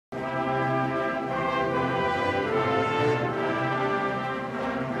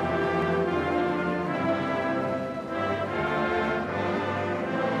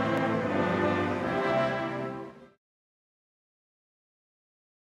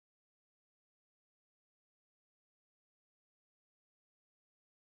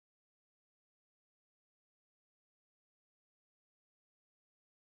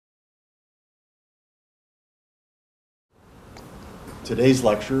Today's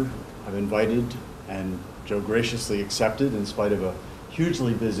lecture I've invited and Joe graciously accepted in spite of a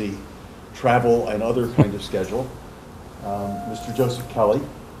hugely busy travel and other kind of schedule. Mr. Joseph Kelly,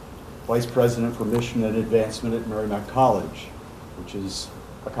 Vice President for Mission and Advancement at Merrimack College, which is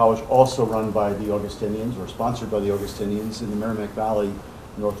a college also run by the Augustinians or sponsored by the Augustinians in the Merrimack Valley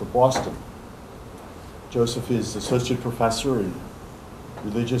north of Boston. Joseph is Associate Professor in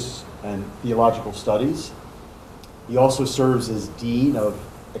Religious and Theological Studies. He also serves as Dean of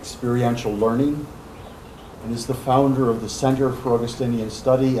Experiential Learning and is the founder of the Center for Augustinian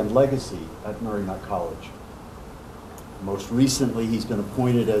Study and Legacy at Merrimack College. Most recently, he's been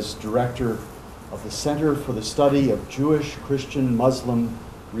appointed as Director of the Center for the Study of Jewish, Christian, Muslim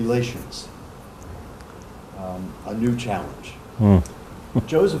Relations. A new challenge.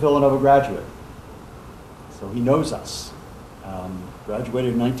 Joe's a Villanova graduate, so he knows us.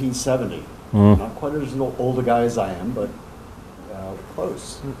 Graduated in 1970. Not quite as old a guy as I am, but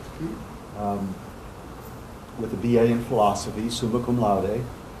close. With a BA in philosophy, summa cum laude.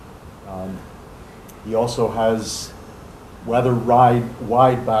 He also has rather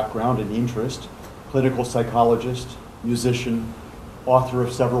wide background and interest, clinical psychologist, musician, author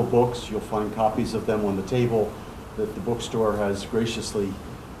of several books. You'll find copies of them on the table that the bookstore has graciously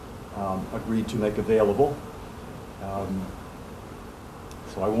agreed to make available.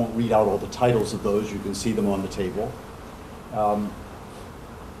 So I won't read out all the titles of those. You can see them on the table.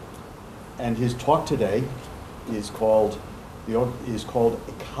 And his talk today is called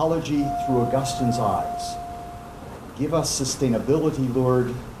Ecology Through Augustine's Eyes. Give us sustainability,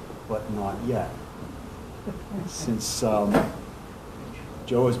 Lord, but not yet. Since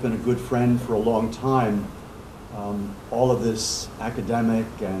Joe has been a good friend for a long time, all of this academic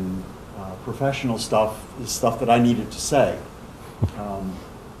and professional stuff is stuff that I needed to say.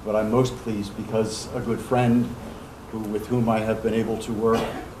 But I'm most pleased because a good friend with whom I have been able to work,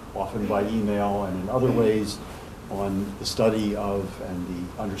 often by email and in other ways, on the study of and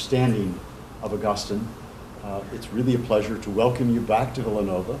the understanding of Augustine, it's really a pleasure to welcome you back to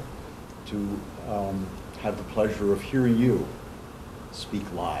Villanova, to have the pleasure of hearing you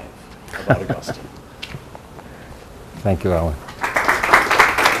speak live about Augustine. Thank you, Alan.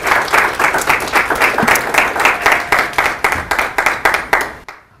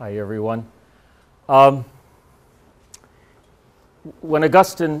 Hi, everyone. When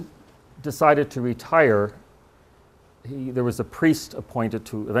Augustine decided to retire, there was a priest appointed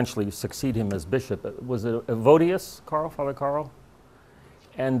to eventually succeed him as bishop. Was it Evodius, Father Carl?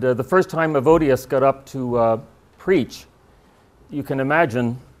 And the first time Evodius got up to preach, you can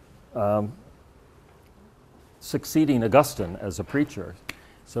imagine succeeding Augustine as a preacher.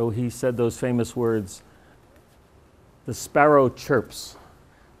 So he said those famous words, "The sparrow chirps,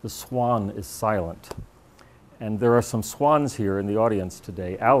 the swan is silent." And there are some swans here in the audience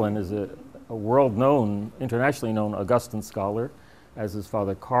today. Alan is a world-known, internationally known Augustine scholar, as is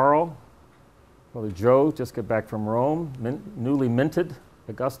Father Carl. Father Joe just got back from Rome, newly minted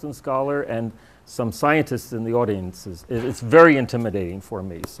Augustine scholar, and some scientists in the audience. It's very intimidating for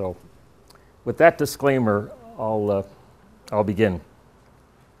me. So with that disclaimer, I'll begin.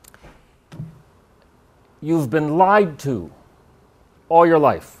 You've been lied to all your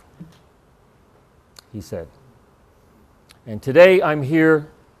life, he said. And today I'm here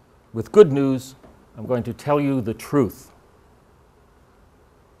with good news. I'm going to tell you the truth.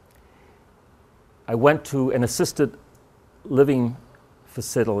 I went to an assisted living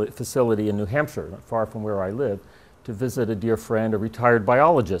facility in New Hampshire, not far from where I live, to visit a dear friend, a retired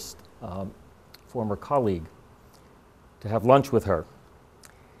biologist, former colleague, to have lunch with her.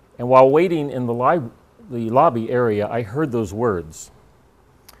 And while waiting in the lobby area, I heard those words.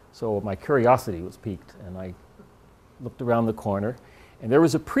 So my curiosity was piqued, and I looked around the corner, and there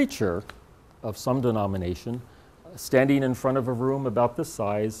was a preacher of some denomination standing in front of a room about this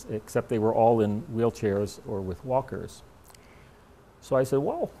size, except they were all in wheelchairs or with walkers. So I said,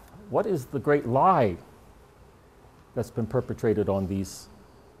 "Well, what is the great lie that's been perpetrated on these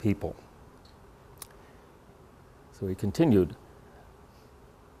people?" So he continued,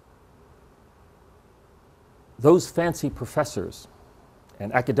 "Those fancy professors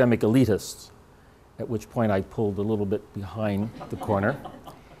and academic elitists," at which point I pulled a little bit behind the corner,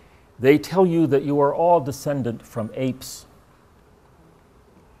 "they tell you that you are all descendant from apes.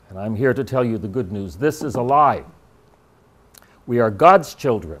 And I'm here to tell you the good news. This is a lie. We are God's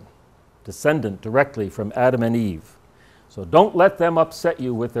children, descendant directly from Adam and Eve. So don't let them upset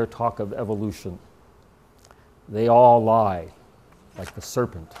you with their talk of evolution. They all lie, like the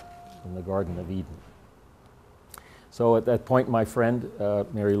serpent in the Garden of Eden." So at that point, my friend,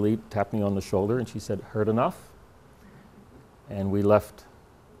 Mary Lee, tapped me on the shoulder, and she said, "Heard enough?" and we left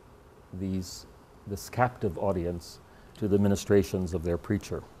this captive audience to the ministrations of their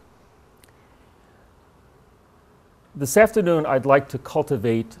preacher. This afternoon, I'd like to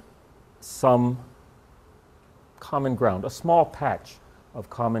cultivate some common ground, a small patch of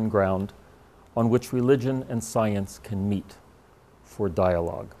common ground on which religion and science can meet for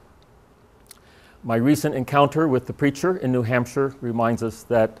dialogue. My recent encounter with the preacher in New Hampshire reminds us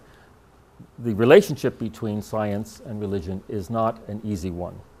that the relationship between science and religion is not an easy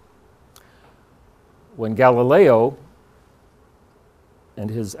one. When Galileo and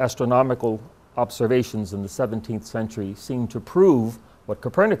his astronomical observations in the 17th century seemed to prove what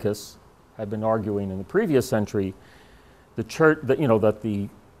Copernicus had been arguing in the previous century, the church, that the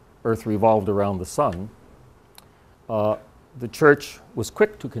Earth revolved around the sun, the church was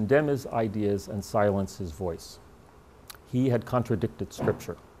quick to condemn his ideas and silence his voice. He had contradicted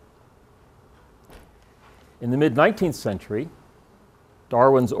Scripture. In the mid-19th century,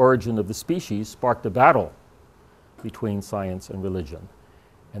 Darwin's Origin of the Species sparked a battle between science and religion.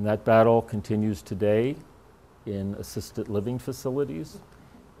 And that battle continues today in assisted living facilities,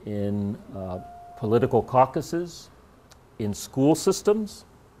 in political caucuses, in school systems,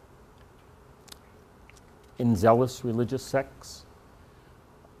 in zealous religious sects.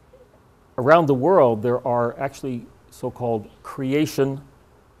 Around the world, there are actually so-called creation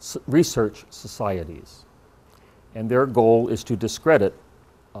research societies. And their goal is to discredit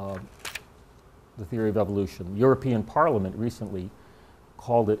the theory of evolution. The European Parliament recently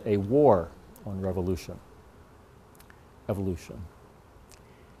called it a war on evolution.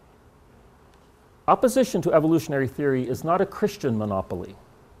 Opposition to evolutionary theory is not a Christian monopoly.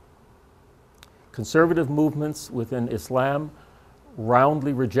 Conservative movements within Islam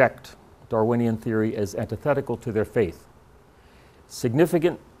roundly reject Darwinian theory as antithetical to their faith.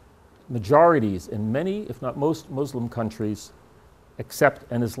 Significant majorities in many, if not most, Muslim countries accept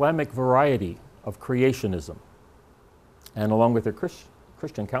an Islamic variety of creationism, and along with their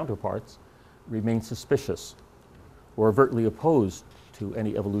Christian counterparts, remain suspicious or overtly opposed to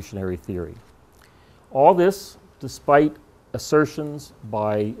any evolutionary theory. All this despite assertions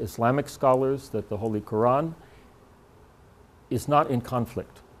by Islamic scholars that the Holy Quran is not in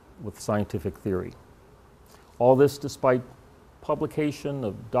conflict with scientific theory. All this despite publication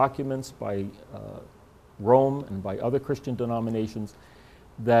of documents by Rome and by other Christian denominations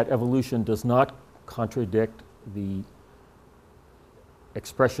that evolution does not contradict the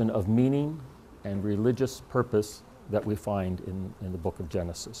expression of meaning and religious purpose that we find in the book of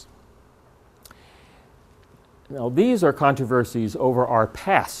Genesis. Now, these are controversies over our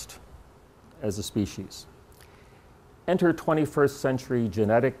past as a species. Enter 21st century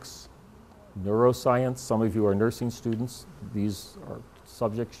genetics, neuroscience. Some of you are nursing students. These are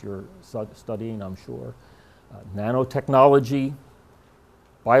subjects you're studying, I'm sure. Nanotechnology,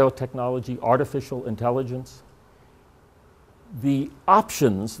 biotechnology, artificial intelligence. The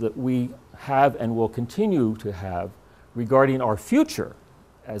options that we have and will continue to have regarding our future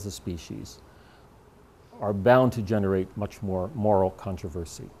as a species are bound to generate much more moral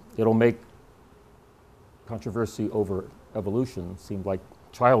controversy. It'll make controversy over evolution seem like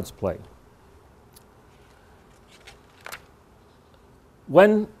child's play.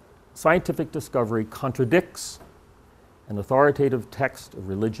 When scientific discovery contradicts an authoritative text of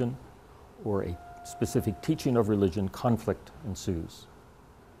religion or a specific teaching of religion, conflict ensues.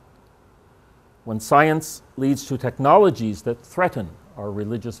 When science leads to technologies that threaten our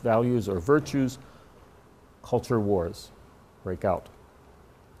religious values or virtues, culture wars break out.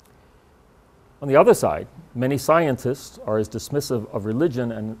 On the other side, many scientists are as dismissive of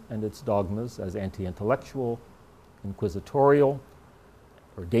religion and its dogmas as anti-intellectual, inquisitorial,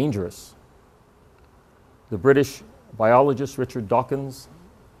 or dangerous. The British biologist Richard Dawkins,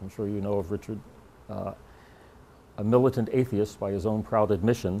 I'm sure you know of Richard, a militant atheist by his own proud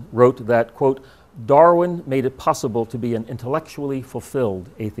admission, wrote that, quote, "Darwin made it possible to be an intellectually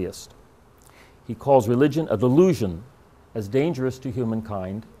fulfilled atheist. He calls religion a delusion as dangerous to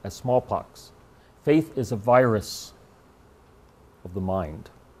humankind as smallpox. Faith is a virus of the mind."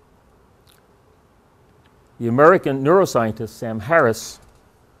 The American neuroscientist Sam Harris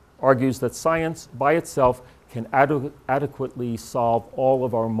argues that science by itself can adequately solve all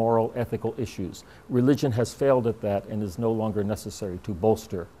of our moral, ethical issues. Religion has failed at that and is no longer necessary to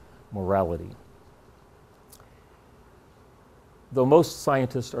bolster morality. Though most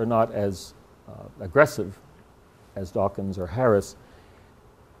scientists are not as aggressive as Dawkins or Harris,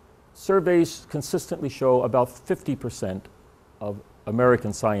 surveys consistently show about 50% of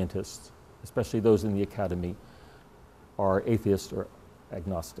American scientists, especially those in the academy, are atheist or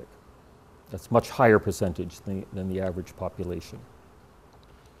agnostic. That's much higher percentage than the average population.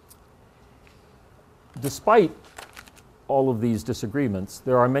 Despite all of these disagreements,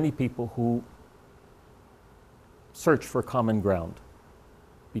 there are many people who search for common ground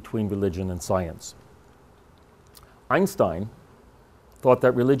between religion and science. Einstein thought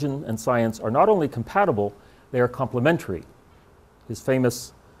that religion and science are not only compatible, they are complementary. His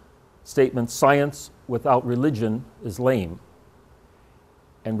famous statement, "Science without religion is lame,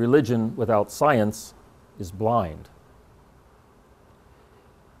 and religion without science is blind."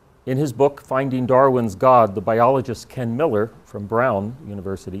 In his book, Finding Darwin's God, the biologist Ken Miller from Brown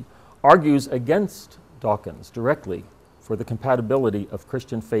University argues against Dawkins directly for the compatibility of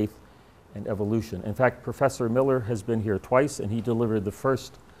Christian faith and evolution. In fact, Professor Miller has been here twice, and he delivered the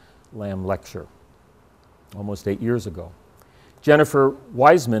first Lamb lecture almost 8 years ago. Jennifer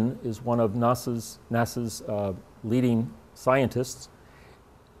Wiseman is one of NASA's leading scientists.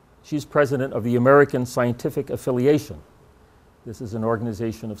 She's president of the American Scientific Affiliation. This is an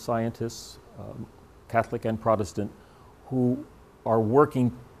organization of scientists, Catholic and Protestant, who are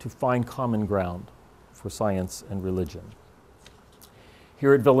working to find common ground for science and religion.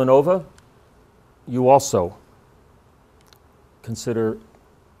 Here at Villanova, you also consider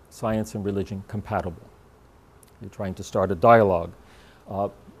science and religion compatible. You're trying to start a dialogue.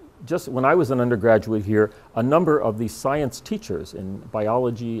 Just when I was an undergraduate here, a number of the science teachers in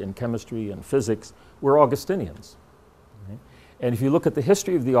biology and chemistry and physics were Augustinians. Okay? And if you look at the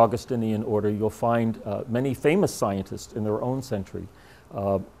history of the Augustinian order, you'll find many famous scientists in their own century.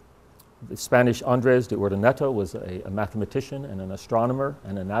 The Spanish Andres de Urdaneta was a mathematician and an astronomer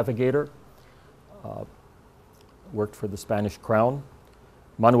and a navigator, worked for the Spanish crown.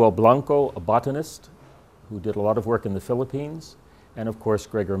 Manuel Blanco, a botanist, who did a lot of work in the Philippines, and of course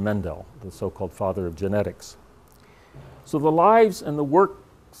Gregor Mendel, the so-called father of genetics. So the lives and the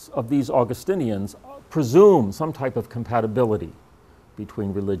works of these Augustinians presume some type of compatibility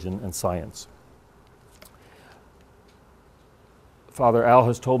between religion and science. Father Al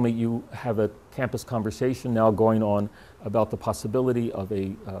has told me you have a campus conversation now going on about the possibility of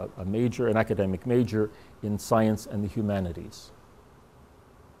a major, an academic major in science and the humanities.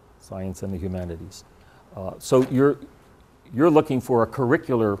 Science and the humanities. So you're looking for a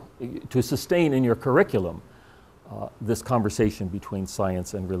curricular, to sustain in your curriculum this conversation between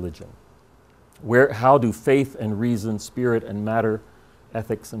science and religion. How do faith and reason, spirit and matter,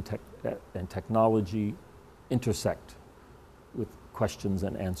 ethics and technology intersect with questions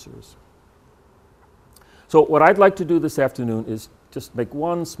and answers? So what I'd like to do this afternoon is just make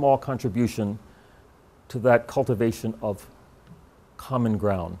one small contribution to that cultivation of common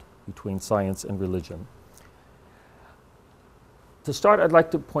ground between science and religion. To start, I'd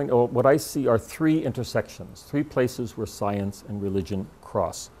like to point out what I see are three intersections, three places where science and religion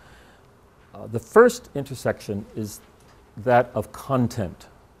cross. The first intersection is that of content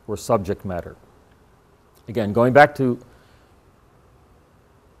or subject matter. Again, going back to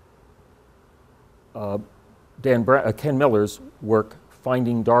Ken Miller's work,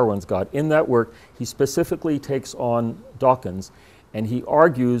 Finding Darwin's God. In that work, he specifically takes on Dawkins, and he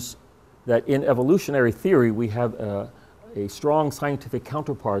argues that in evolutionary theory, we have a strong scientific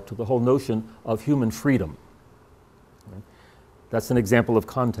counterpart to the whole notion of human freedom. Right? That's an example of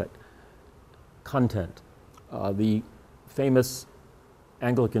content. The famous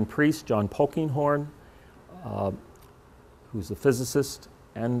Anglican priest, John Polkinghorne, who's a physicist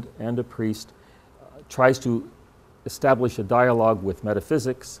and a priest, tries to establish a dialogue with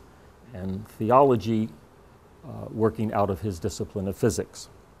metaphysics and theology, working out of his discipline of physics.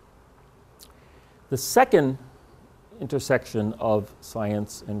 The second intersection of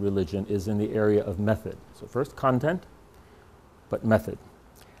science and religion is in the area of method. So first content, but method.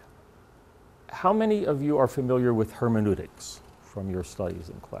 How many of you are familiar with hermeneutics from your studies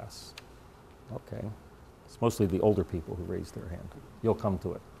in class? Okay. It's mostly the older people who raise their hand. You'll come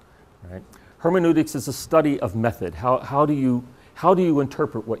to it. Right? Hermeneutics is a study of method. How do you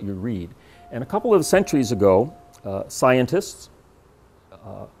interpret what you read? And a couple of centuries ago, scientists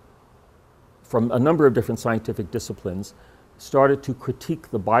from a number of different scientific disciplines started to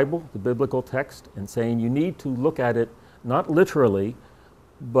critique the Bible, the biblical text, and saying you need to look at it not literally,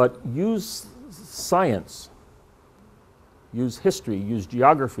 but use science, use history, use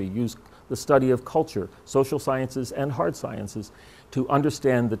geography, use the study of culture, social sciences and hard sciences to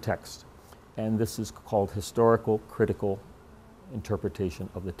understand the text. And this is called historical critical interpretation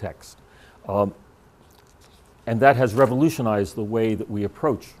of the text. And that has revolutionized the way that we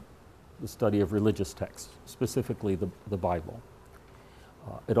approach the study of religious texts, specifically the Bible.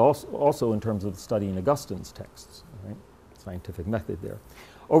 It also in terms of studying Augustine's texts, right? Scientific method there.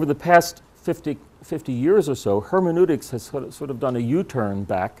 Over the past 50 years or so, hermeneutics has sort of done a U-turn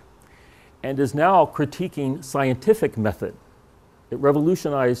back and is now critiquing scientific method. It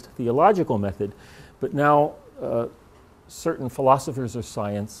revolutionized theological method, but now certain philosophers of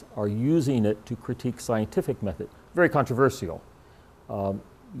science are using it to critique scientific method. Very controversial.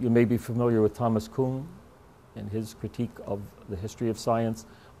 You may be familiar with Thomas Kuhn and his critique of the history of science.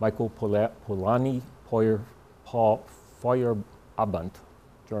 Michael Polanyi, Feuerabend,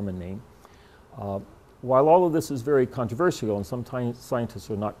 German name. While all of this is very controversial and sometimes scientists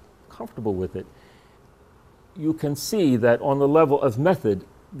are not comfortable with it, you can see that on the level of method,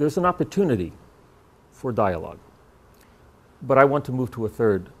 there's an opportunity for dialogue. But I want to move to a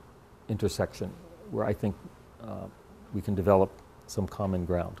third intersection where I think we can develop some common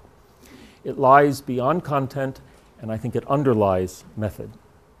ground. It lies beyond content, and I think it underlies method.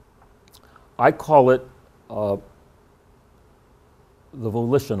 I call it the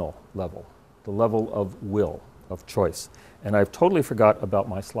volitional level, the level of will, of choice. And I've totally forgot about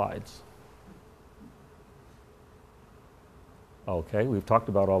my slides. Okay, we've talked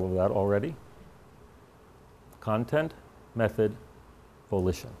about all of that already. Content, method,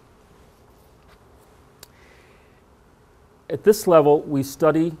 volition. At this level, we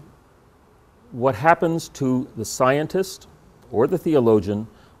study what happens to the scientist or the theologian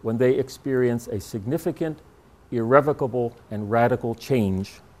when they experience a significant, irrevocable, and radical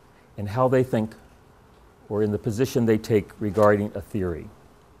change in how they think or in the position they take regarding a theory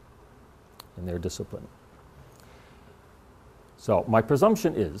in their discipline. So my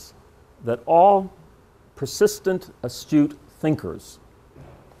presumption is that all persistent, astute thinkers,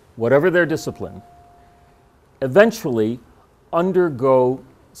 whatever their discipline, eventually undergo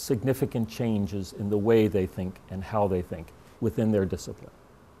significant changes in the way they think and how they think within their discipline.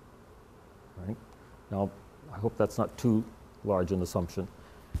 Right? Now, I hope that's not too large an assumption.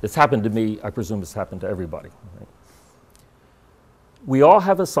 It's happened to me. I presume it's happened to everybody. Right? We all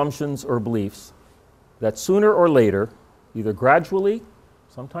have assumptions or beliefs that sooner or later, either gradually,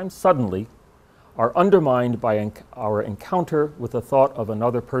 sometimes suddenly, are undermined by our encounter with the thought of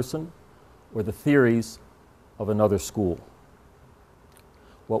another person or the theories of another school.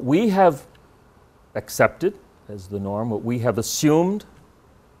 What we have accepted as the norm, what we have assumed,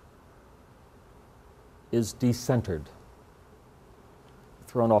 is decentered,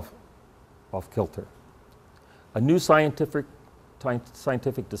 thrown off kilter. A new scientific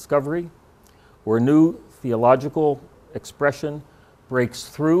discovery or a new theological expression breaks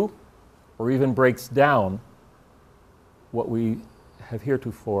through or even breaks down what we have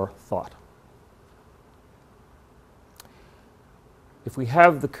heretofore thought. If we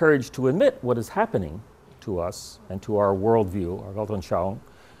have the courage to admit what is happening to us and to our worldview, our Weltanschauung,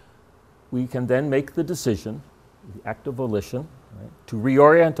 we can then make the decision, the act of volition, right, to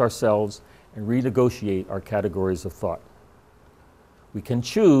reorient ourselves and renegotiate our categories of thought. We can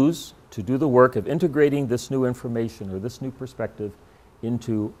choose to do the work of integrating this new information or this new perspective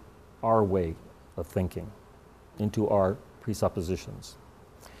into our way of thinking, into our presuppositions.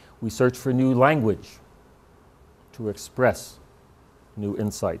 We search for new language to express new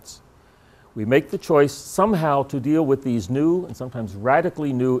insights. We make the choice somehow to deal with these new and sometimes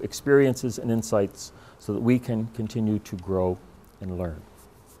radically new experiences and insights so that we can continue to grow and learn.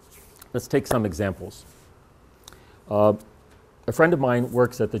 Let's take some examples. A friend of mine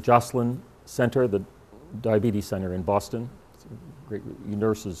works at the Joslin Center, the Diabetes Center in Boston. It's great, you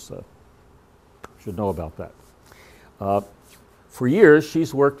nurses should know about that. For years,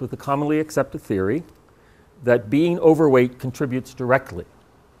 she's worked with the commonly accepted theory that being overweight contributes directly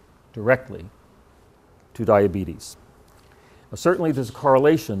to diabetes. Now, certainly there's a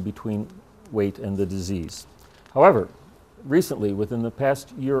correlation between weight and the disease. However, recently, within the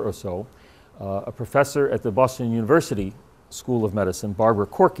past year or so, a professor at the Boston University School of Medicine, Barbara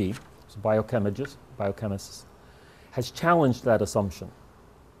Corky, who's a biochemist, has challenged that assumption.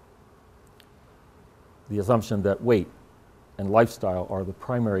 The assumption that weight and lifestyle are the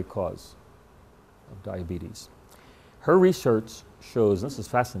primary cause of diabetes. Her research shows, and this is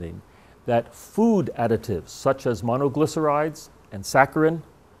fascinating, that food additives such as monoglycerides and saccharin,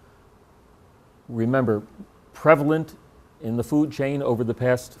 remember, prevalent in the food chain over the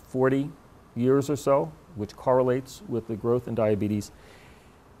past 40 years or so, which correlates with the growth in diabetes.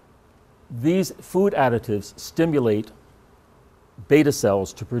 These food additives stimulate beta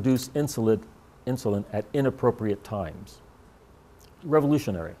cells to produce insulin at inappropriate times.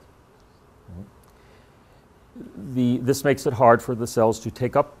 Revolutionary. This makes it hard for the cells to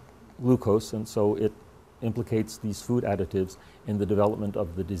take up glucose, and so it implicates these food additives in the development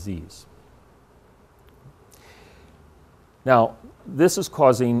of the disease. Now, this is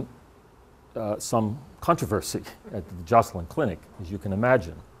causing some controversy at the Joslin Clinic, as you can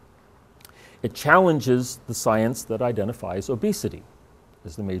imagine. It challenges the science that identifies obesity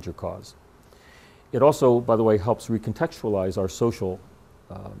as the major cause. It also, by the way, helps recontextualize our social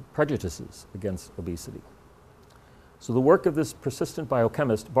prejudices against obesity. So the work of this persistent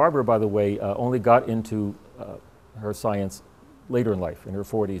biochemist, Barbara, by the way, only got into her science later in life, in her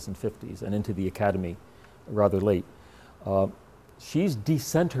 40s and 50s, and into the academy rather late. She's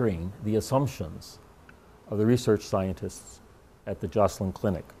decentering the assumptions of the research scientists at the Joslin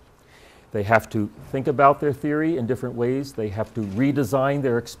Clinic. They have to think about their theory in different ways. They have to redesign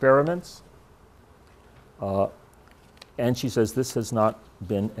their experiments. And she says this has not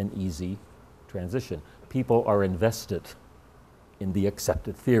been an easy transition. People are invested in the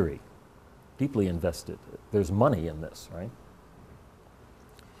accepted theory, deeply invested. There's money in this, right?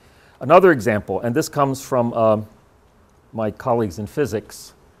 Another example, and this comes from my colleagues in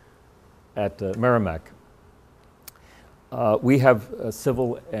physics at Merrimack. We have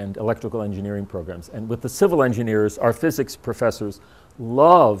civil and electrical engineering programs, and with the civil engineers, our physics professors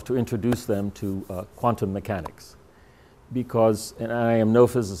love to introduce them to quantum mechanics because, and I am no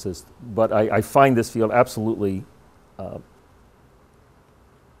physicist, but I find this field absolutely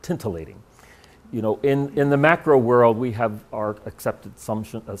tintillating. You know, in the macro world, we have our accepted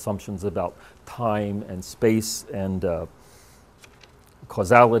assumptions about time and space and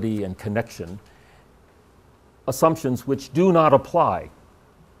causality and connection, assumptions which do not apply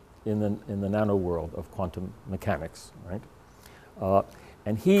in the nano world of quantum mechanics, right?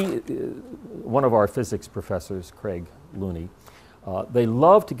 And one of our physics professors, Craig Looney, they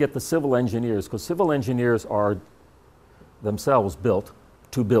love to get the civil engineers, because civil engineers are themselves built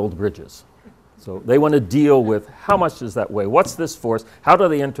to build bridges. So they want to deal with how much does that weigh? What's this force? How do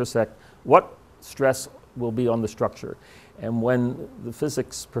they intersect? What stress will be on the structure? And when the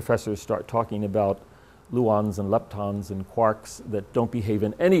physics professors start talking about gluons and leptons and quarks that don't behave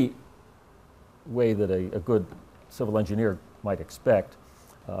in any way that a good civil engineer might expect,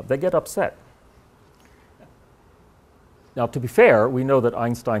 they get upset. Now, to be fair, we know that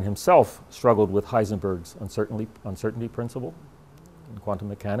Einstein himself struggled with Heisenberg's uncertainty principle in quantum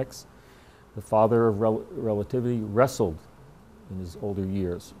mechanics. The father of relativity wrestled in his older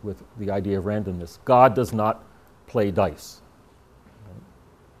years with the idea of randomness. God does not play dice. Right?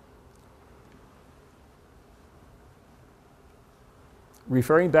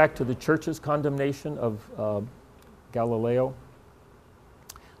 Referring back to the church's condemnation of Galileo,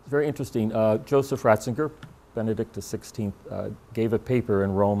 it's very interesting. Joseph Ratzinger, Benedict XVI, gave a paper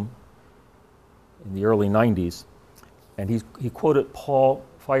in Rome in the early 90s, and he quoted Paul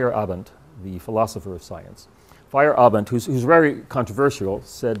Feyerabend, the philosopher of science. Feyerabend, who's very controversial,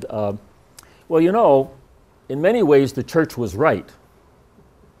 said, well, you know, in many ways the church was right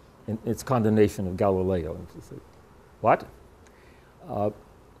in its condemnation of Galileo. And he said, what?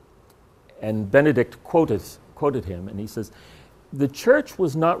 And Benedict quoted him, and he says, the church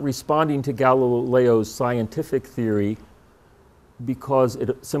was not responding to Galileo's scientific theory because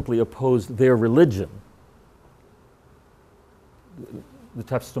it simply opposed their religion, the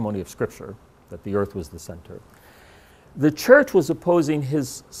testimony of Scripture, that the earth was the center. The church was opposing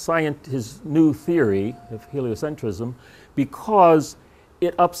his new theory of heliocentrism because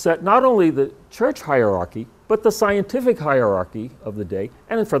it upset not only the church hierarchy, but the scientific hierarchy of the day,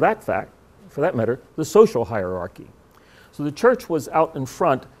 and for that matter, the social hierarchy. So the church was out in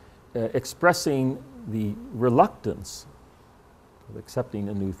front expressing the reluctance of accepting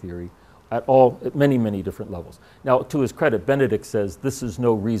a new theory at many, many different levels. Now, to his credit, Benedict says this is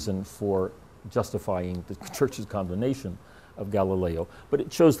no reason for justifying the church's condemnation of Galileo, but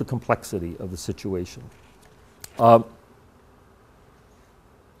it shows the complexity of the situation.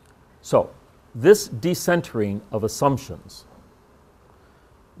 So, this decentering of assumptions,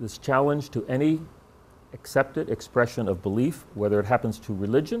 this challenge to any accepted expression of belief, whether it happens to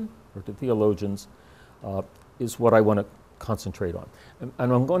religion or to theologians, is what I want to concentrate on. And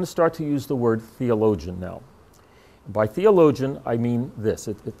I'm going to start to use the word theologian now. By theologian, I mean this.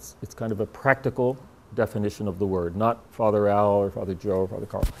 It's kind of a practical definition of the word, not Father Al or Father Joe or Father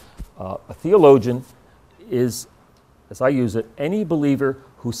Carl. A theologian is, as I use it, any believer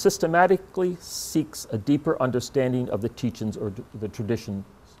who systematically seeks a deeper understanding of the teachings or the traditions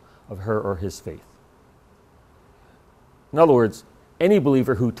of her or his faith. In other words, any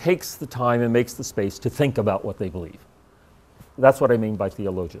believer who takes the time and makes the space to think about what they believe. That's what I mean by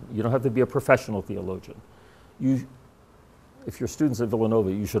theologian. You don't have to be a professional theologian. If you're students at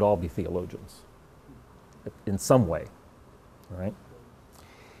Villanova, you should all be theologians in some way, all right?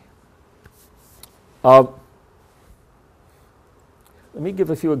 Let me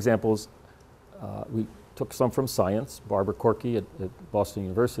give a few examples. We took some from science, Barbara Corky at Boston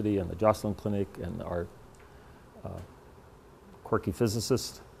University and the Joslin Clinic, and our Corky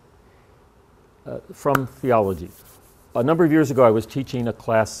physicist, from theology. A number of years ago, I was teaching a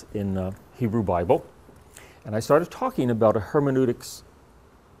class in Hebrew Bible, and I started talking about hermeneutics,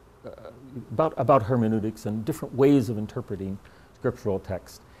 about hermeneutics and different ways of interpreting scriptural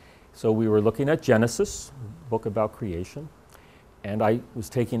text. So we were looking at Genesis, a book about creation, and I was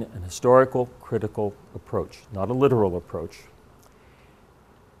taking an historical, critical approach, not a literal approach.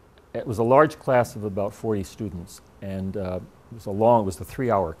 It was a large class of about 40 students, and it was a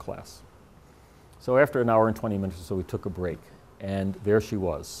 3-hour class. So after an hour and 20 minutes or so, we took a break, and there she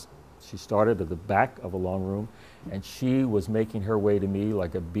was. She started at the back of a long room, and she was making her way to me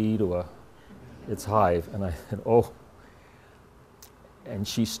like a bee to its hive, and I said, oh. And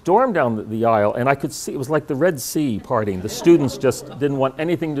she stormed down the aisle, and I could see, it was like the Red Sea parting. The students just didn't want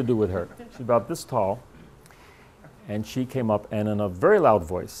anything to do with her. She's about this tall, and she came up and in a very loud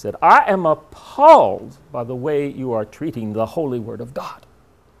voice said, I am appalled by the way you are treating the holy word of God.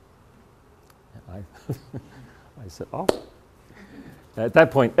 And I said, oh. At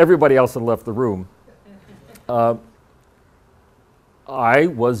that point, everybody else had left the room. I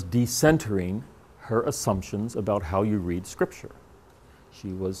was decentering her assumptions about how you read Scripture.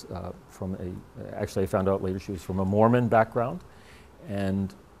 She was actually I found out later she was from a Mormon background,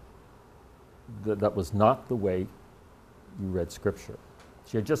 and that was not the way you read Scripture.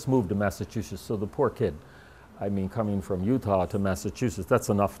 She had just moved to Massachusetts, so the poor kid, I mean, coming from Utah to Massachusetts, that's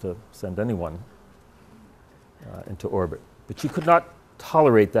enough to send anyone into orbit. But she could not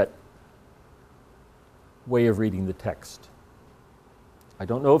tolerate that way of reading the text. I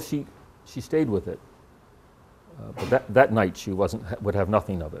don't know if she stayed with it, but that night she would have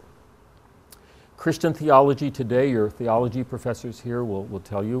nothing of it. Christian theology today, your theology professors here will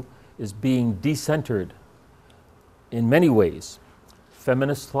tell you, is being decentered in many ways.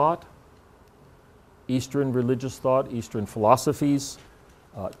 Feminist thought, Eastern religious thought, Eastern philosophies,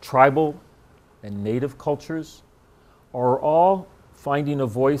 tribal and native cultures are all finding a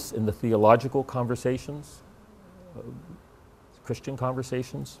voice in the theological conversations, Christian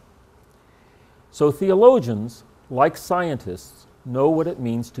conversations. So theologians, like scientists, know what it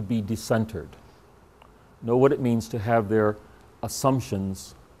means to be decentered, know what it means to have their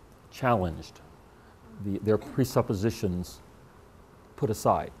assumptions challenged, their presuppositions put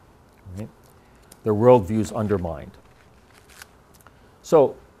aside, right? Their worldviews undermined.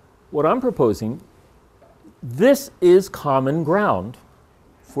 So what I'm proposing, this is common ground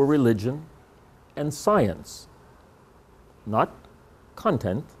for religion and science, not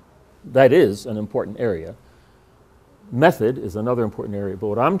content. That is an important area. Method is another important area, but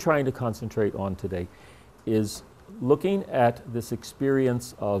what I'm trying to concentrate on today is looking at this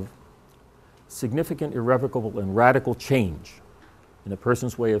experience of significant, irrevocable, and radical change in a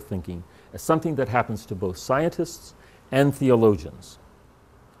person's way of thinking as something that happens to both scientists and theologians,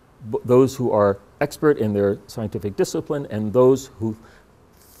 those who are expert in their scientific discipline and those who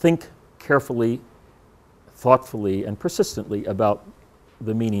think carefully, thoughtfully, and persistently about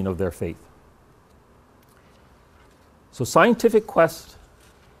the meaning of their faith. So scientific quest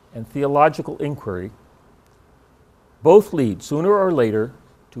and theological inquiry both lead, sooner or later,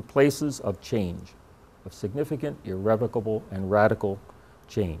 to places of change, of significant, irrevocable, and radical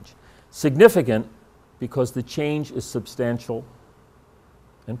change. Significant because the change is substantial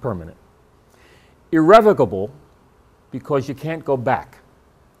and permanent. Irrevocable because you can't go back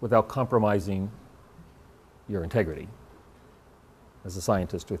without compromising your integrity as a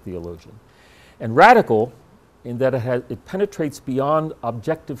scientist or theologian. And radical in that it penetrates beyond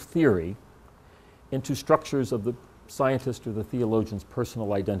objective theory into structures of the scientist or the theologian's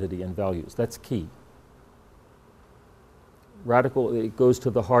personal identity and values. That's key. Radical, it goes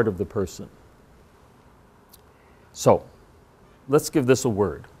to the heart of the person. So, let's give this a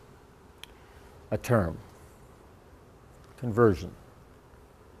word, a term. Conversion.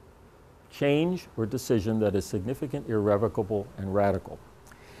 Change or decision that is significant, irrevocable, and radical.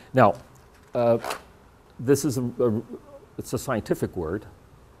 Now, this is it's a scientific word.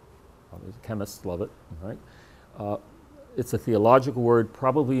 Chemists love it, right? It's a theological word.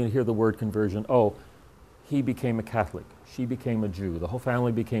 Probably you hear the word conversion. Oh, he became a Catholic. She became a Jew. The whole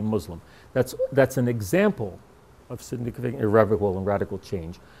family became Muslim. That's an example of significant, irrevocable, and radical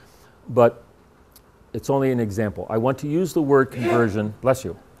change. But it's only an example. I want to use the word conversion, bless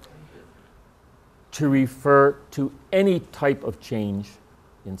you, to refer to any type of change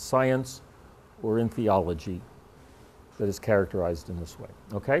in science or in theology that is characterized in this way,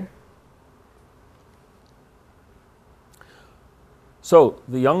 okay? So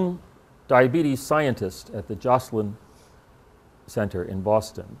the young diabetes scientist at the Joslin Center in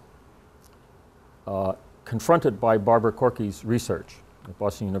Boston, confronted by Barbara Corky's research at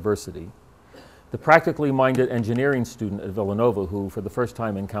Boston University, the practically minded engineering student at Villanova who for the first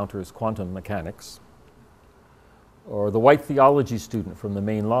time encounters quantum mechanics, or the white theology student from the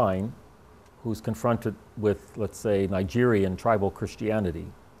main line who's confronted with, let's say, Nigerian tribal Christianity,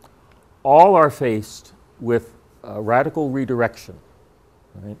 all are faced with radical redirection,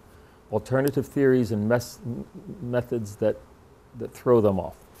 right? Alternative theories and methods that throw them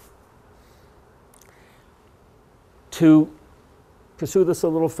off. To pursue this a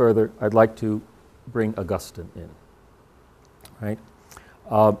little further, I'd like to bring Augustine in, right?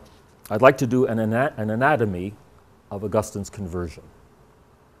 I'd like to do an anatomy of Augustine's conversion.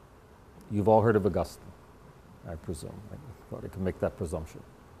 You've all heard of Augustine, I presume. I thought I could make that presumption.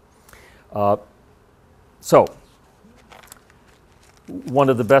 So, one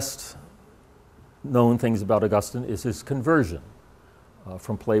of the best known things about Augustine is his conversion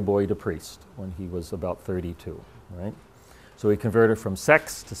from playboy to priest when he was about 32, right? So he converted from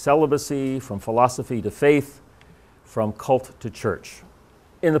sex to celibacy, from philosophy to faith, from cult to church,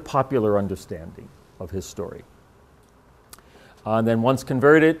 in the popular understanding of his story. And then once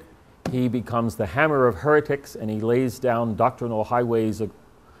converted, he becomes the hammer of heretics, and he lays down doctrinal highways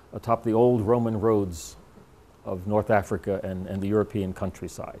atop the old Roman roads of North Africa and the European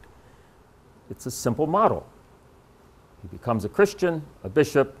countryside. It's a simple model. He becomes a Christian, a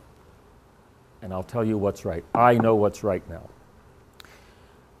bishop, and I'll tell you what's right. I know what's right now.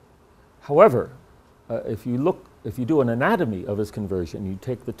 However, if you do an anatomy of his conversion, you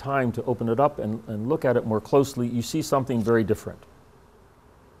take the time to open it up and look at it more closely, you see something very different.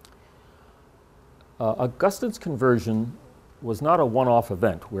 Augustine's conversion was not a one-off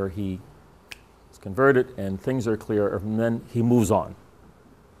event where he is converted and things are clear, and then he moves on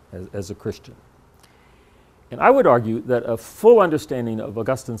as a Christian. And I would argue that a full understanding of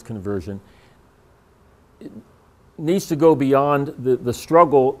Augustine's conversion needs to go beyond the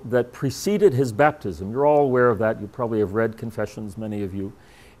struggle that preceded his baptism. You're all aware of that. You probably have read Confessions, many of you,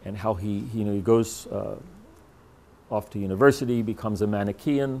 and how he goes off to university, becomes a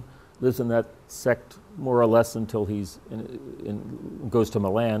Manichaean, lives in that sect more or less until he's goes to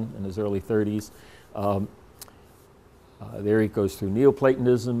Milan in his early 30s. There he goes through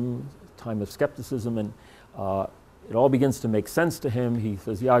Neoplatonism, time of skepticism, and it all begins to make sense to him. He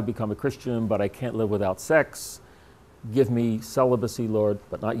says, yeah, I've become a Christian, but I can't live without sex. Give me celibacy, Lord,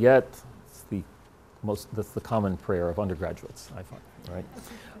 but not yet. That's the common prayer of undergraduates, I find,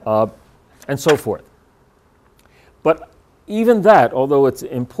 right? And so forth. But even that, although it's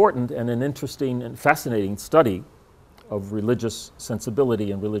important and an interesting and fascinating study of religious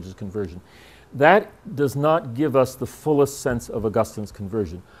sensibility and religious conversion, that does not give us the fullest sense of Augustine's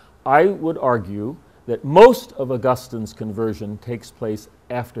conversion. I would argue that most of Augustine's conversion takes place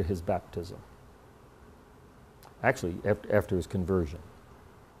after his baptism. Actually, after his conversion.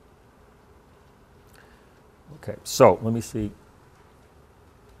 Okay, so let me see.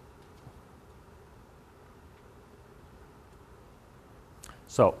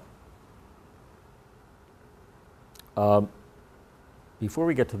 So, before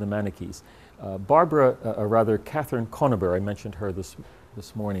we get to the Manichees, Catherine Conover, I mentioned her this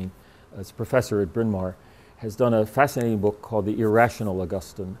morning, as a professor at Bryn Mawr, has done a fascinating book called The Irrational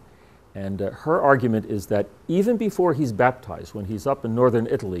Augustine. And her argument is that even before he's baptized, when he's up in northern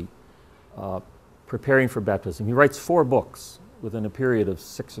Italy preparing for baptism, he writes 4 books within a period of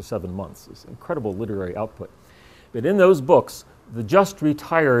 6 or 7 months. It's incredible literary output. But in those books, the just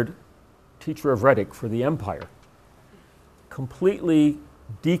retired teacher of rhetoric for the empire completely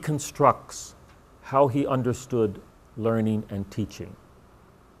deconstructs how he understood learning and teaching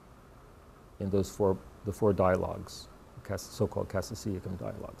in the 4 dialogues, so-called Cassiceicum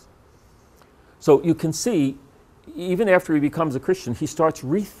dialogues. So you can see, even after he becomes a Christian, he starts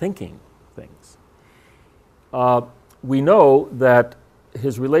rethinking things. We know that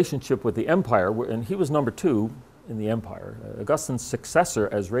his relationship with the empire, and he was number 2 in the empire. Augustine's successor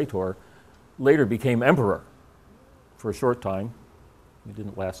as Rhetor later became emperor for a short time. He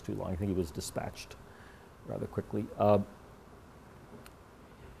didn't last too long. I think he was dispatched rather quickly.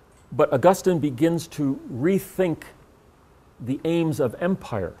 But Augustine begins to rethink the aims of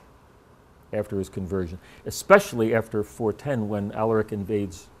empire after his conversion, especially after 410 when Alaric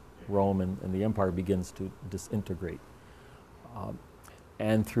invades Rome and the empire begins to disintegrate.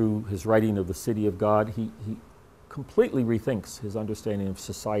 And through his writing of the City of God, he completely rethinks his understanding of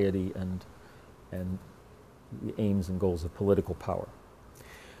society and the aims and goals of political power.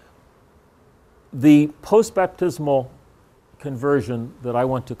 The post-baptismal conversion that I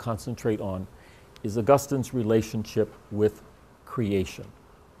want to concentrate on is Augustine's relationship with creation.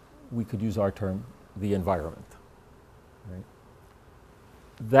 We could use our term, the environment. Right?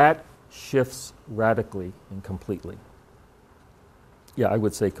 That shifts radically and completely. Yeah, I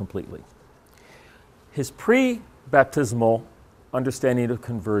would say completely. His pre-baptismal understanding of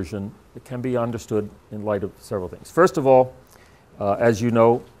conversion, it can be understood in light of several things. First of all, as you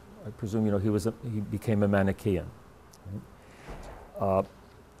know, I presume you know, he became a Manichaean. Right?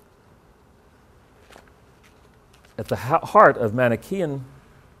 At the heart of Manichaean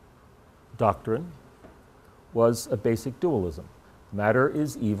doctrine was a basic dualism. Matter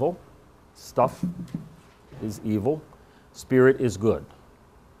is evil, stuff is evil, spirit is good.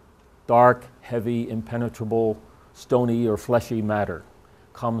 Dark, heavy, impenetrable, stony or fleshy matter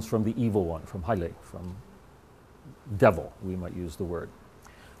comes from the evil one, from Hyle, from devil, we might use the word.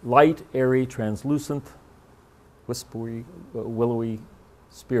 Light, airy, translucent, whispery, willowy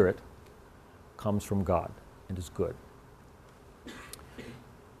spirit comes from God and is good.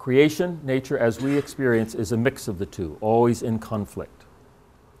 Creation, nature, as we experience, is a mix of the two, always in conflict.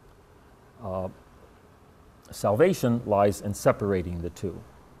 Salvation lies in separating the two,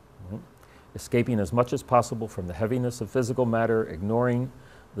 escaping as much as possible from the heaviness of physical matter, ignoring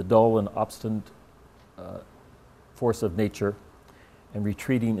the dull and obstinate force of nature, and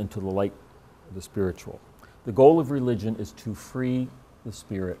retreating into the light of the spiritual. The goal of religion is to free the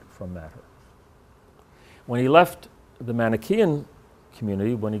spirit from matter. When he left the Manichaean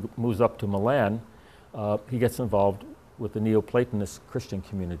community, when he moves up to Milan, he gets involved with the Neoplatonist Christian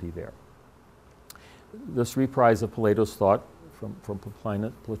community there. This reprise of Plato's thought from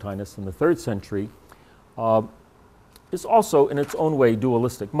Plotinus in the 3rd century is also in its own way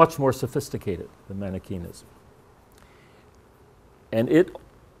dualistic, much more sophisticated than Manichaeanism. And it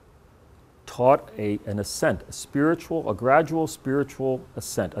taught an ascent, a gradual spiritual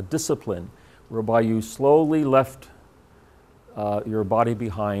ascent, a discipline whereby you slowly left your body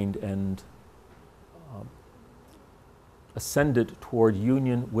behind and ascended toward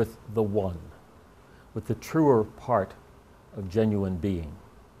union with the one, with the truer part of genuine being,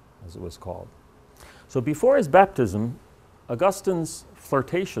 as it was called. So before his baptism, Augustine's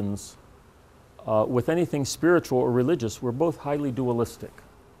flirtations with anything spiritual or religious were both highly dualistic.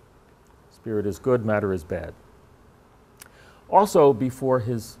 Spirit is good, matter is bad. Also, before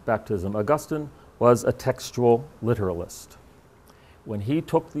his baptism, Augustine was a textual literalist. When he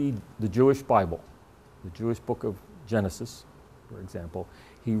took the Jewish Bible, the Jewish book of Genesis, for example,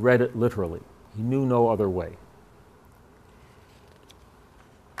 he read it literally. He knew no other way.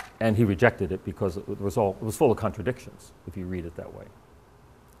 And he rejected it because it was full of contradictions, if you read it that way.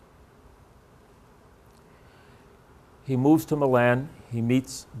 He moves to Milan. He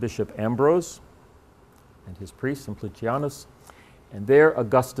meets Bishop Ambrose and his priest, Simplicianus, and there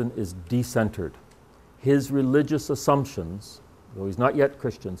Augustine is decentered. His religious assumptions, though he's not yet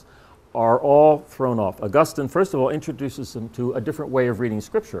Christians, are all thrown off. Augustine, first of all, introduces him to a different way of reading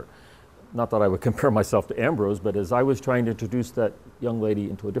Scripture. Not that I would compare myself to Ambrose, but as I was trying to introduce that young lady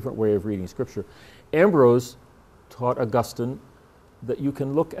into a different way of reading Scripture, Ambrose taught Augustine that you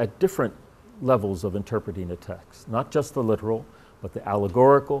can look at different levels of interpreting a text, not just the literal, but the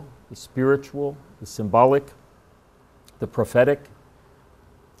allegorical, the spiritual, the symbolic, the prophetic.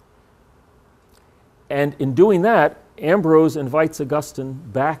 And in doing that, Ambrose invites Augustine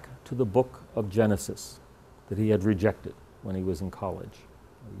back to the book of Genesis that he had rejected when he was in college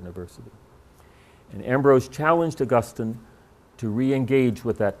or university. And Ambrose challenged Augustine to re-engage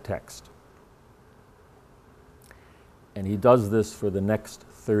with that text. And he does this for the next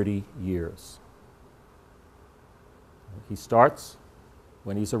 30 years. He starts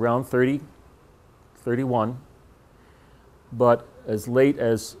when he's around 30, 31, but as late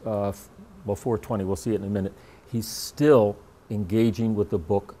as, 420, we'll see it in a minute, he's still engaging with the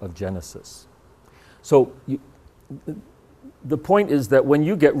book of Genesis. So the point is that when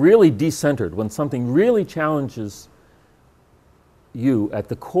you get really decentered, when something really challenges you at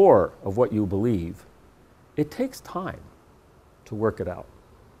the core of what you believe, it takes time to work it out.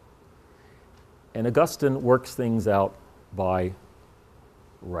 And Augustine works things out by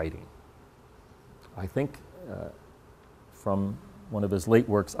writing. I think from one of his late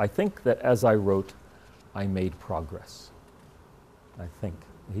works, I think that as I wrote, I made progress. I think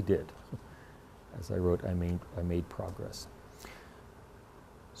he did. As I wrote, I made progress.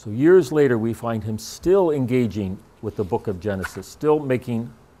 So years later, we find him still engaging with the book of Genesis, still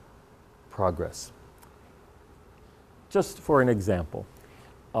making progress. Just for an example,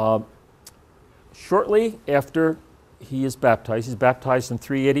 shortly after he is baptized, he's baptized in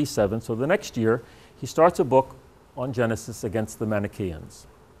 387, so the next year, he starts a book on Genesis against the Manichaeans.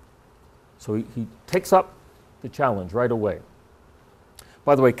 So he takes up the challenge right away.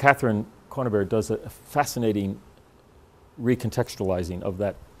 By the way, Catherine Corneberg does a fascinating recontextualizing of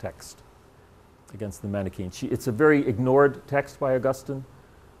that text against the Manichaeans. It's a very ignored text by Augustine.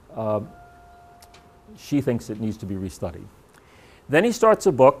 She thinks it needs to be restudied. Then he starts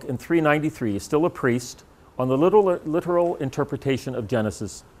a book in 393, he's still a priest, on the literal interpretation of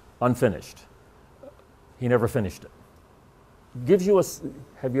Genesis, unfinished. He never finished it. Gives you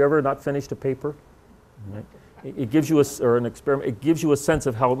have you ever not finished a paper? Right. It gives you or an experiment. It gives you a sense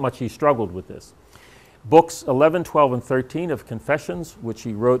of how much he struggled with this. Books 11, 12, and 13 of Confessions, which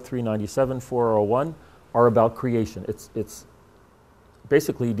he wrote 397, 401, are about creation. It's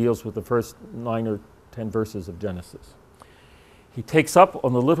basically deals with the first 9 or 10 verses of Genesis. He takes up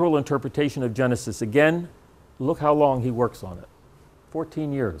on the literal interpretation of Genesis again. Look how long he works on it.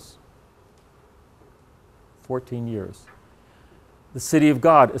 14 years. 14 years. The City of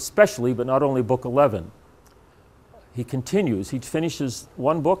God, especially, but not only Book 11. He continues. He finishes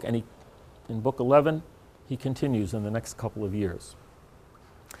one book, and in Book 11, he continues in the next couple of years.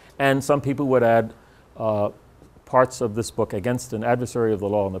 And some people would add parts of this book, Against an Adversary of the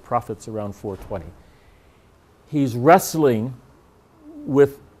Law and the Prophets, around 420. He's wrestling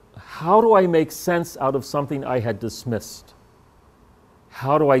with, how do I make sense out of something I had dismissed?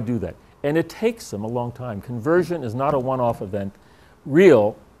 How do I do that? And it takes him a long time. Conversion is not a one-off event.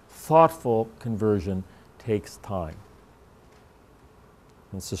 Real, thoughtful conversion takes time.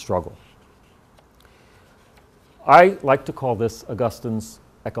 It's a struggle. I like to call this Augustine's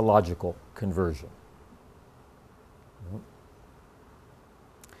ecological conversion.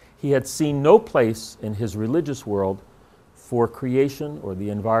 He had seen no place in his religious world for creation or the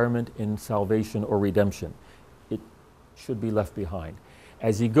environment in salvation or redemption. It should be left behind.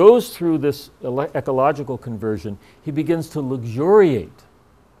 As he goes through this ecological conversion, he begins to luxuriate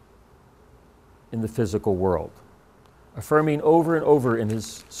in the physical world, affirming over and over in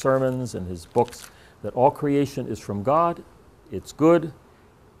his sermons and his books that all creation is from God, it's good,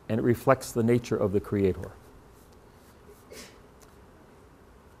 and it reflects the nature of the Creator.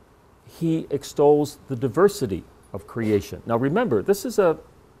 He extols the diversity of creation. Now remember, this is at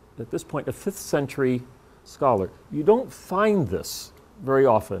this point, a 5th century scholar. You don't find this very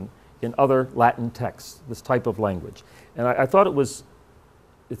often in other Latin texts, this type of language. And I thought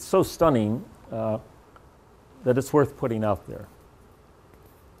it's so stunning that it's worth putting out there.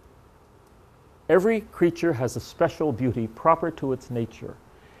 Every creature has a special beauty proper to its nature.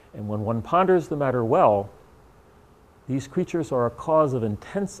 And when one ponders the matter well, these creatures are a cause of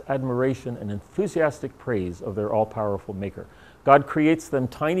intense admiration and enthusiastic praise of their all-powerful Maker. God creates them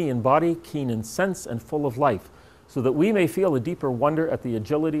tiny in body, keen in sense, and full of life, so that we may feel a deeper wonder at the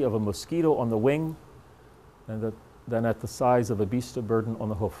agility of a mosquito on the wing than at the size of a beast of burden on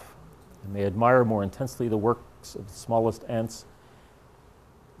the hoof, and may admire more intensely the works of the smallest ants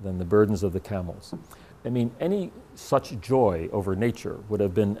than the burdens of the camels. I mean, any such joy over nature would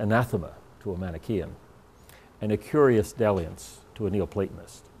have been anathema to a Manichaean and a curious dalliance to a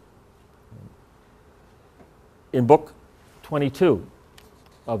Neoplatonist. In Book 22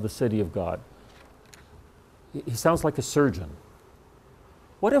 of the City of God, he sounds like a surgeon.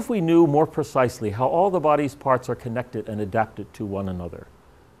 What if we knew more precisely how all the body's parts are connected and adapted to one another?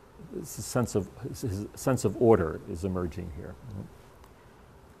 His sense of order is emerging here.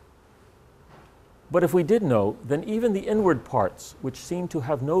 But if we did know, then even the inward parts, which seem to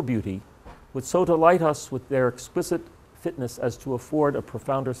have no beauty, would so delight us with their exquisite fitness as to afford a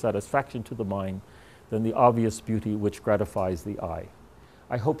profounder satisfaction to the mind than the obvious beauty which gratifies the eye.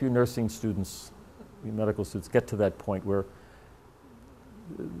 I hope you nursing students, you medical students, get to that point where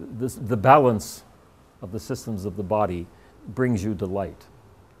the balance of the systems of the body brings you delight.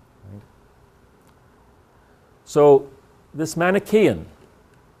 Right? So this Manichaean,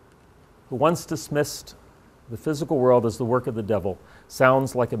 who once dismissed the physical world as the work of the devil,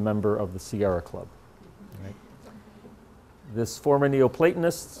 sounds like a member of the Sierra Club. Right? This former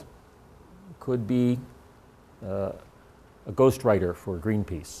Neoplatonist could be a ghostwriter for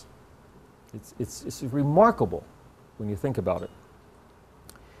Greenpeace. It's remarkable when you think about it.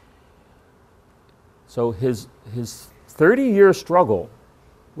 So his 30-year struggle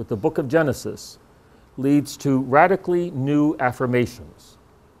with the book of Genesis leads to radically new affirmations.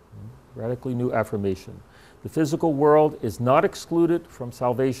 Radically new affirmation. The physical world is not excluded from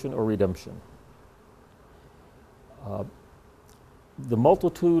salvation or redemption. The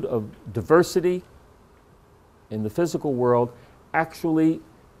multitude of diversity in the physical world actually,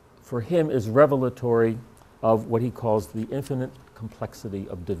 for him, is revelatory of what he calls the infinite complexity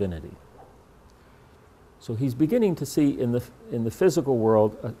of divinity. So he's beginning to see in the physical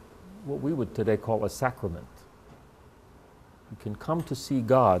world what we would today call a sacrament. You can come to see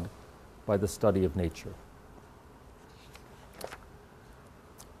God by the study of nature.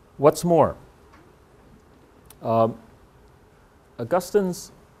 What's more,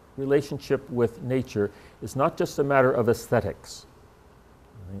 Augustine's relationship with nature is not just a matter of aesthetics,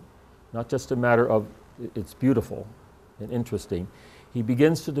 right? Not just a matter of it's beautiful and interesting. He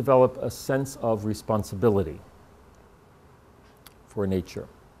begins to develop a sense of responsibility for nature.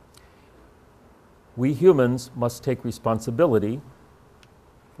 We humans must take responsibility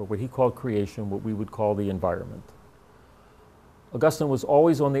for what he called creation, what we would call the environment. Augustine was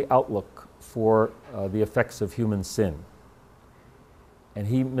always on the outlook for the effects of human sin. And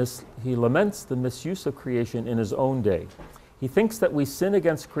he laments the misuse of creation in his own day. He thinks that we sin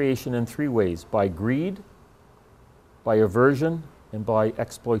against creation in three ways: by greed, by aversion, and by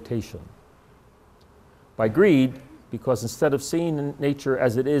exploitation. By greed, because instead of seeing nature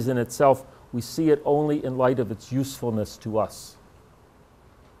as it is in itself, we see it only in light of its usefulness to us.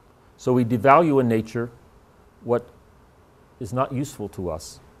 So we devalue in nature what is not useful to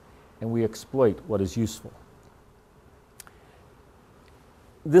us, and we exploit what is useful.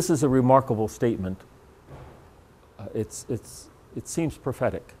 This is a remarkable statement. It seems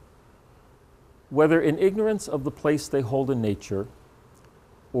prophetic. Whether in ignorance of the place they hold in nature,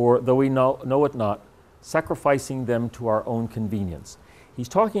 or, though we know it not, sacrificing them to our own convenience. He's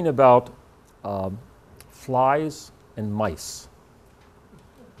talking about flies and mice.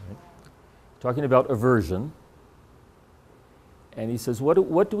 Right? Talking about aversion. And he says,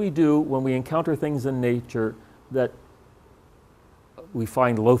 what do we do when we encounter things in nature that we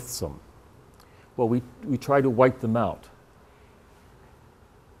find loathsome? Well, we try to wipe them out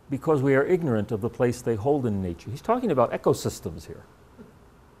because we are ignorant of the place they hold in nature. He's talking about ecosystems here.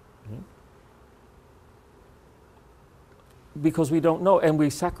 Okay? Because we don't know, and we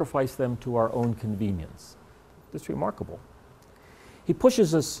sacrifice them to our own convenience. That's remarkable. He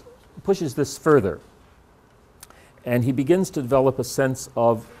pushes this further, and he begins to develop a sense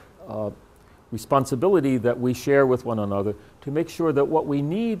of responsibility that we share with one another to make sure that what we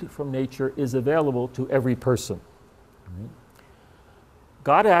need from nature is available to every person. Right?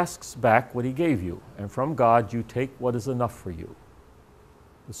 God asks back what he gave you, and from God you take what is enough for you.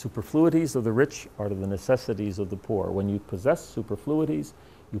 The superfluities of the rich are the necessities of the poor. When you possess superfluities,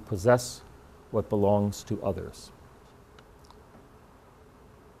 you possess what belongs to others.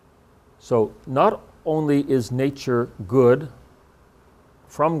 So not only is nature good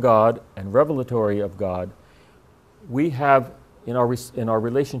from God and revelatory of God, we have, in our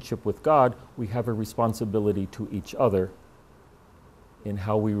relationship with God, we have a responsibility to each other in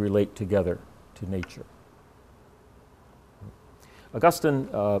how we relate together to nature. Augustine,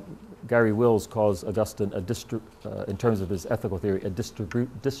 Gary Wills calls Augustine, in terms of his ethical theory, a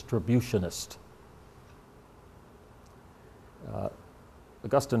distributionist.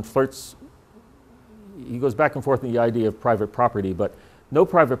 Augustine flirts, he goes back and forth in the idea of private property, but no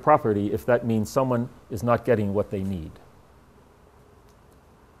private property if that means someone is not getting what they need.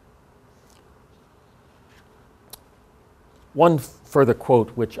 One further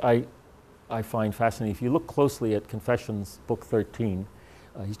quote, which I find fascinating. If you look closely at Confessions, Book 13,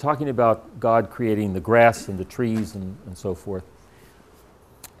 he's talking about God creating the grass and the trees and so forth.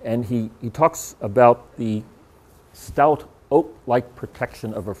 And he talks about the stout oak-like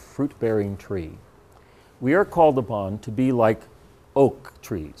protection of a fruit-bearing tree. We are called upon to be like oak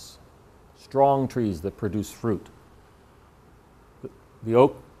trees, strong trees that produce fruit. The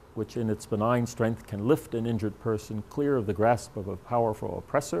oak, which in its benign strength can lift an injured person clear of the grasp of a powerful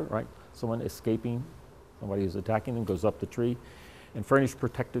oppressor, right? Someone escaping, somebody who's attacking them, goes up the tree, and furnish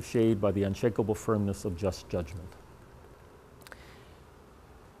protective shade by the unshakable firmness of just judgment.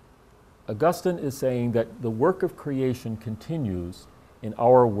 Augustine is saying that the work of creation continues in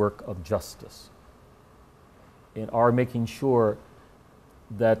our work of justice, in our making sure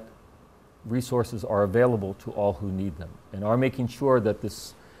that resources are available to all who need them, and our making sure that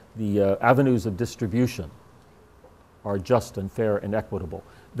the avenues of distribution are just and fair and equitable.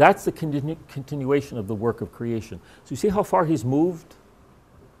 That's the continuation of the work of creation. So you see how far he's moved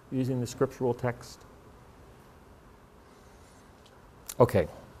using the scriptural text? Okay,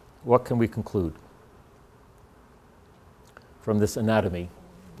 what can we conclude from this anatomy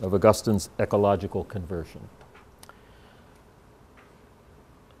of Augustine's ecological conversion?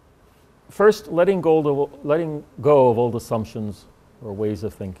 First, letting go of old assumptions or ways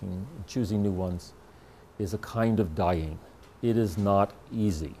of thinking and choosing new ones is a kind of dying. It is not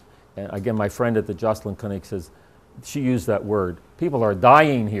easy. And again, my friend at the Jocelyn Clinic says, she used that word, people are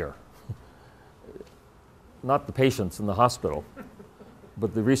dying here. not the patients in the hospital,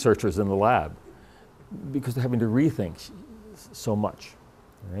 but the researchers in the lab, because they're having to rethink so much,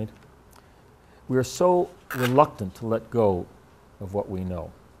 right? We are so reluctant to let go of what we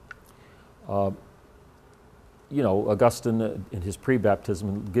know. You know, Augustine in his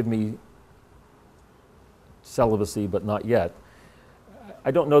pre-baptism, give me celibacy, but not yet.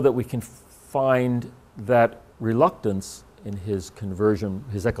 I don't know that we can find that reluctance in his conversion,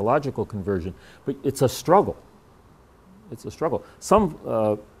 his ecological conversion, but it's a struggle. It's a struggle.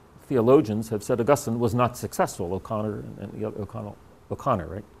 Some theologians have said Augustine was not successful. O'Connor and the other, O'Connor,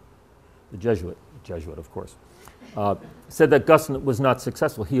 right? The Jesuit, of course, said that Augustine was not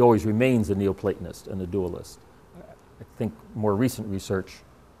successful. He always remains a Neoplatonist and a dualist. I think more recent research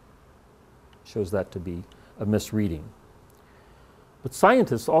shows that to be a misreading. But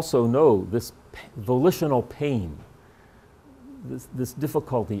scientists also know this volitional pain, this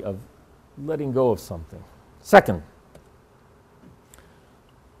difficulty of letting go of something. Second,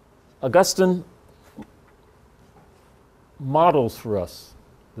 Augustine models for us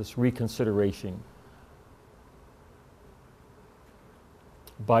this reconsideration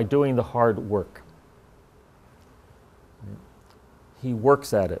by doing the hard work. He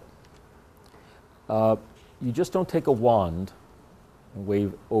works at it. You just don't take a wand and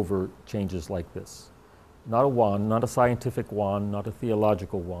wave over changes like this. Not a wand, not a scientific wand, not a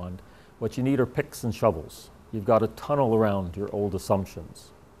theological wand. What you need are picks and shovels. You've got to tunnel around your old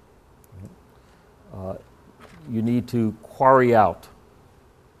assumptions. You need to quarry out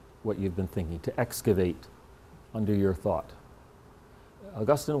what you've been thinking, to excavate under your thought.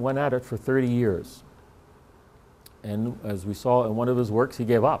 Augustine went at it for 30 years. And as we saw in one of his works, he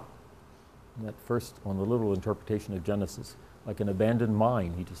gave up. At first, on the literal interpretation of Genesis, like an abandoned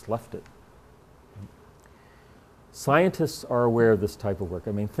mine, he just left it. Scientists are aware of this type of work.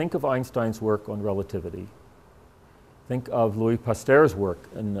 I mean, think of Einstein's work on relativity. Think of Louis Pasteur's work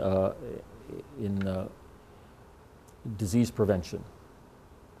in disease prevention.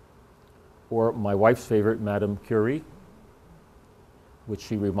 Or my wife's favorite, Madame Curie, which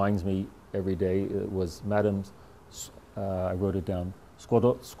she reminds me every day, was Madame, I wrote it down,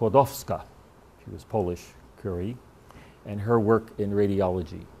 Skłodowska. She was Polish, Curie, and her work in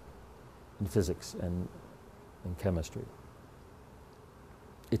radiology, in physics, and in chemistry.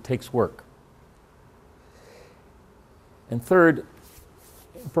 It takes work. And third,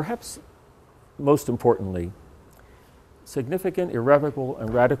 perhaps most importantly, significant, irrevocable,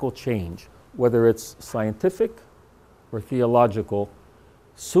 and radical change, whether it's scientific or theological,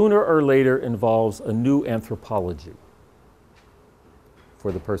 sooner or later involves a new anthropology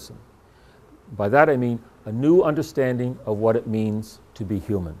for the person. By that I mean a new understanding of what it means to be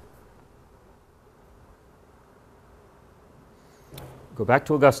human. Go back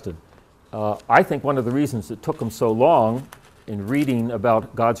to Augustine. I think one of the reasons it took him so long in reading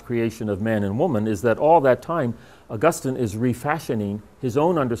about God's creation of man and woman is that all that time Augustine is refashioning his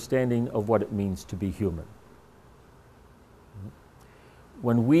own understanding of what it means to be human.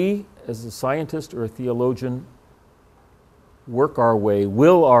 When we, as a scientist or a theologian, work our way,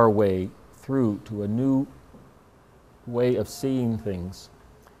 will our way through to a new way of seeing things,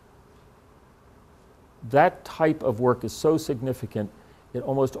 that type of work is so significant, it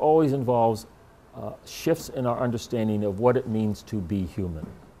almost always involves shifts in our understanding of what it means to be human.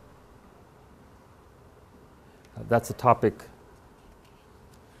 That's a topic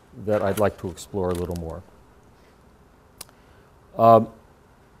that I'd like to explore a little more.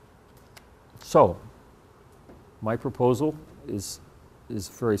 So, my proposal is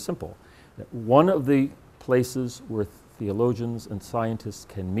very simple. One of the places where theologians and scientists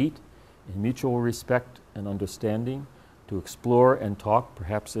can meet in mutual respect and understanding to explore and talk,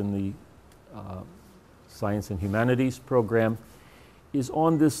 perhaps in the Science and Humanities program, is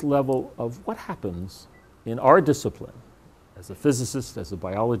on this level of what happens in our discipline, as a physicist, as a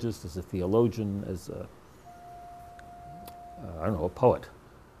biologist, as a theologian, as a, a poet.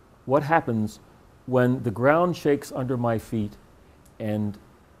 What happens when the ground shakes under my feet and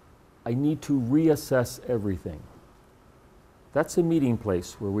I need to reassess everything? That's a meeting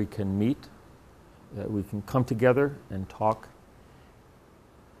place where we can meet, we can come together and talk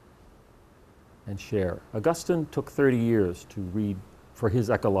and share. Augustine took 30 years to read for his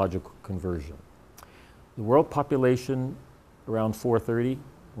ecological conversion. The world population around 430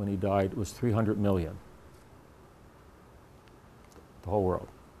 when he died was 300 million. The whole world,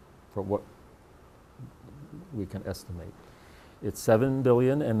 for what we can estimate. It's 7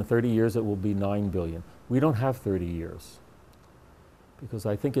 billion, and in 30 years it will be 9 billion. We don't have 30 years, because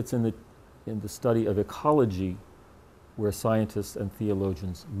I think it's in the study of ecology where scientists and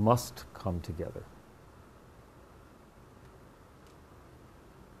theologians must come together.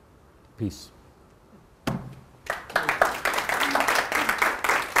 Peace.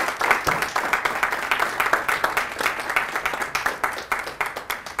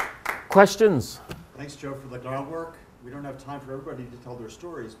 Questions? Thanks, Joe, for the groundwork. We don't have time for everybody to tell their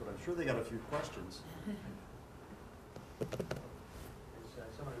stories, but I'm sure they got a few questions. As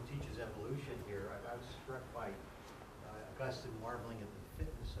someone who teaches evolution here, I was struck by Augustine marveling at the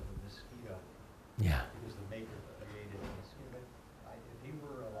fitness of a mosquito. Yeah. He was the maker created a mosquito. If he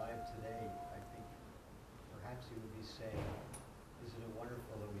were alive today, I think perhaps he would be saying, isn't it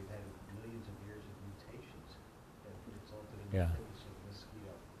wonderful that we've had millions of years of mutations that resulted in the fitness of a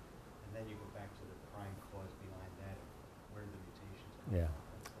mosquito? And then you go back to the prime cause behind that, where the mutations are.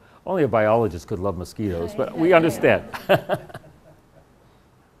 Yeah. Only a biologist could love mosquitoes, but we understand.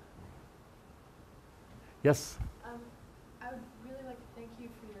 Yes? I would really like to thank you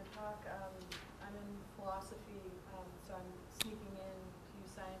for your talk. I'm in philosophy, so I'm sneaking in to you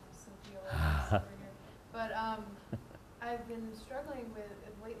scientists and theologians over here. But I've been struggling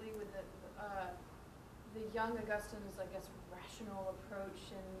lately with the young Augustine's, I guess, rational approach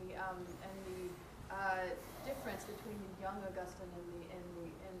and the difference between the young Augustine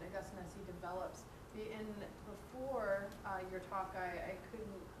and Augustine as he develops. Before your talk, I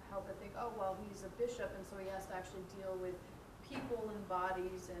couldn't help but think, oh, well, he's a bishop, and so he has to actually deal with people and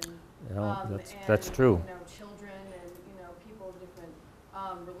bodies and that's true. Children and people of different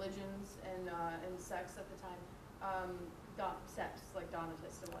religions and sex at the time, sects like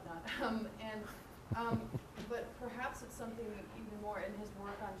Donatists and whatnot, but perhaps it's something even more in his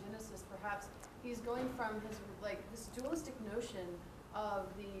work on Genesis. Perhaps he's going from his this dualistic notion of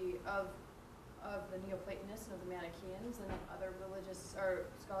the Neoplatonists and of the Manichaeans and other religious or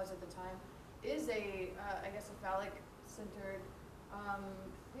scholars at the time is I guess a phallic-centered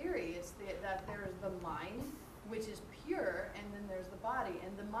theory. It's that there is the mind, which is pure, and then there's the body,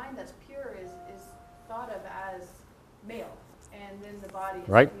 and the mind that's pure is thought of as male, and then the body is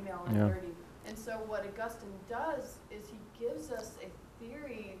female and dirty. And so what Augustine does is he gives us a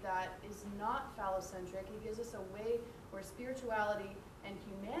theory that is not phallocentric. He gives us a way where spirituality and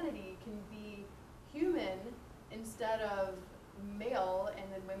humanity can be human instead of male,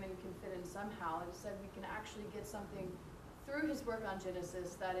 and then women can fit in somehow. Instead, we can actually get something through his work on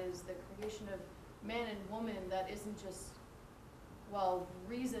Genesis that is the creation of man and woman that isn't just, well,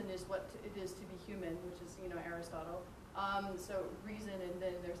 reason is what it is to be human, which is, Aristotle. So reason, and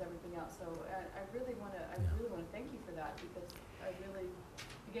then there's everything else. So I really want to thank you for that, because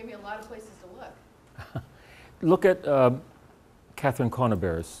you gave me a lot of places to look. Look at Catherine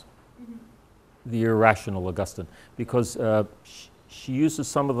Conaber's The Irrational Augustine, because she uses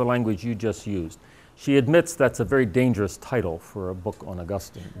some of the language you just used. She admits that's a very dangerous title for a book on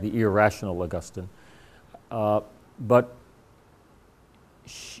Augustine, The Irrational Augustine. But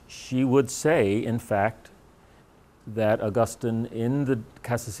she would say, in fact, that Augustine, in the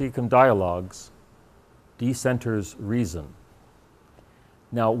Catholicism dialogues, decenters reason.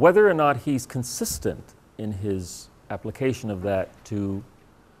 Now, whether or not he's consistent in his application of that to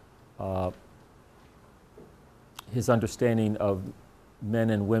his understanding of men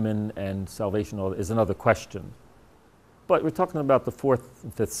and women and salvation is another question. But we're talking about the 4th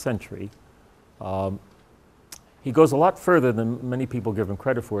and 5th century. He goes a lot further than many people give him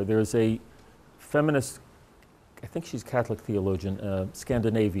credit for. There's a feminist, I think she's a Catholic theologian,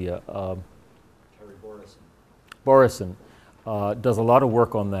 Scandinavia. Terry Borison does a lot of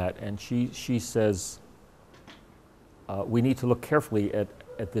work on that, and she says we need to look carefully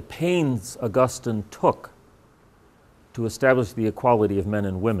at the pains Augustine took to establish the equality of men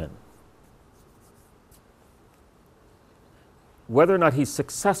and women. Whether or not he's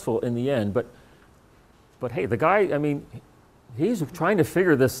successful in the end, but hey, the guy, he's trying to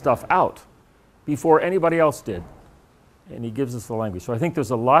figure this stuff out before anybody else did, and he gives us the language. So I think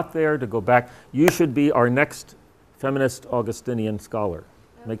there's a lot there to go back. You should be our next feminist Augustinian scholar.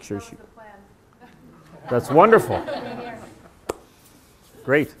 Make sure she. That's wonderful.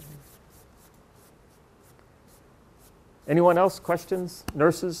 Great. Anyone else? Questions?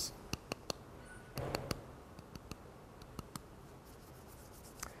 Nurses?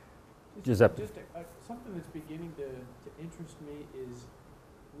 Giuseppe. Just something that's beginning to interest me is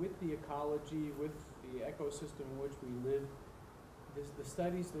with the ecology, with the ecosystem in which we live, the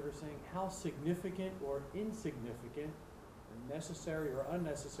studies that are saying how significant or insignificant, or necessary or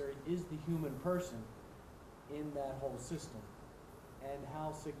unnecessary is the human person in that whole system. And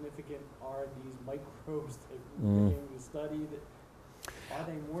how significant are these microbes that we're beginning to study? Are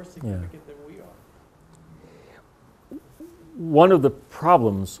they more significant than we are? One of the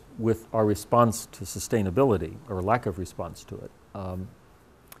problems with our response to sustainability, or lack of response to it,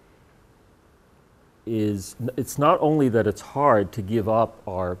 it's not only that it's hard to give up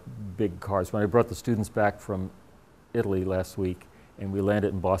our big cars. When I brought the students back from Italy last week, and we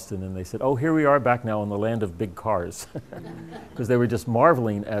landed in Boston, and they said, "Oh, here we are back now in the land of big cars," because they were just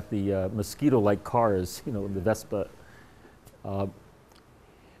marveling at the mosquito-like cars, you know, the Vespa.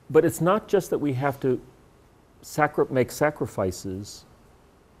 But it's not just that we have to make sacrifices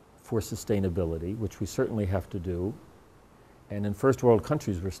for sustainability, which we certainly have to do. And in first world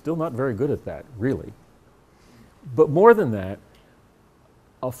countries, we're still not very good at that, really. But more than that,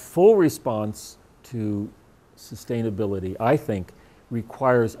 a full response to sustainability, I think,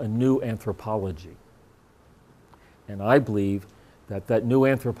 requires a new anthropology. And I believe that that new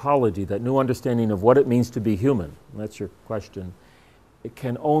anthropology, that new understanding of what it means to be human, and that's your question, it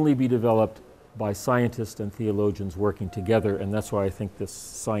can only be developed by scientists and theologians working together, and that's why I think this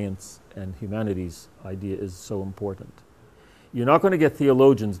science and humanities idea is so important. You're not going to get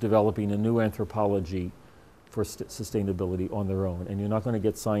theologians developing a new anthropology for sustainability on their own, and you're not going to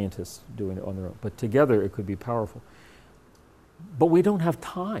get scientists doing it on their own, but together it could be powerful. But we don't have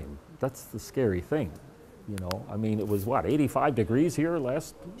time. That's the scary thing, you know. I mean, it was, what, 85 degrees here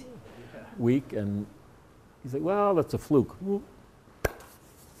last week, and you say, well, that's a fluke.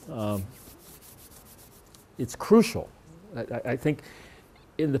 It's crucial. I think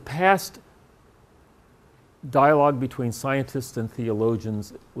in the past, dialogue between scientists and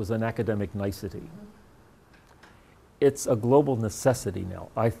theologians was an academic nicety. It's a global necessity now,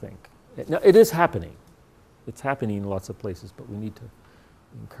 I think. Now, it is happening. It's happening in lots of places, but we need to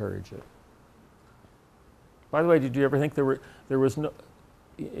encourage it. By the way, did you ever think there was no,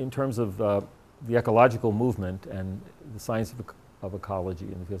 in terms of the ecological movement and the science of ecology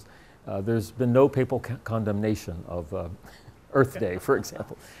in the fields, there's been no papal condemnation of Earth Day, for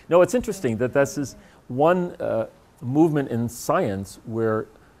example. No, it's interesting that this is one movement in science where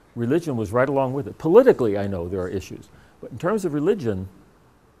religion was right along with it. Politically, I know there are issues, but in terms of religion,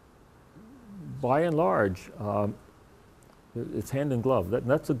 by and large, it's hand in glove.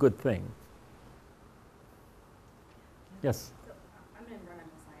 That's a good thing. Yes? So I'm an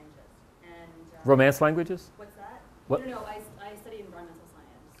environmental scientist, and Romance languages? what's that? What? No, I study environmental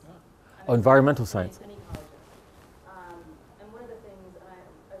science. Oh, environmental science. An ecologist. And one of the things, and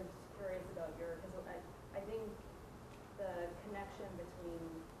I was curious about because I think the connection between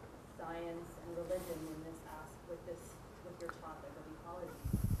science and religion in this with your topic of ecology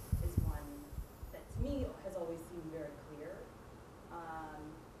is one that to me has always seemed very clear.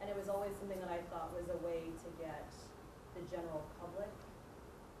 And it was always something that I thought was a way to get the general public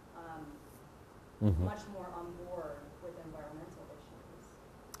much more on board with environmental issues.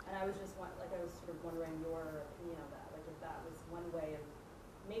 And I was just I was sort of wondering your opinion on that, like if that was one way of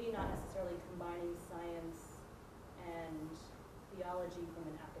maybe not necessarily combining science and theology from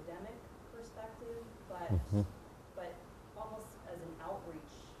an academic perspective, but almost as an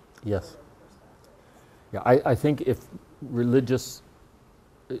outreach Yes. sort of perspective. Yeah, I think if religious,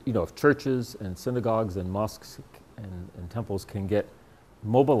 if churches and synagogues and mosques and temples can get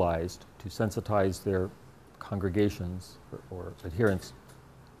mobilized to sensitize their congregations or adherents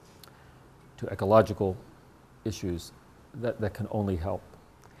to ecological issues, that can only help.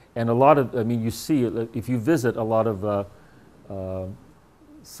 And a lot of, you see, if you visit a lot of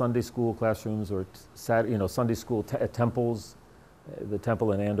Sunday school classrooms or Sunday school temples, the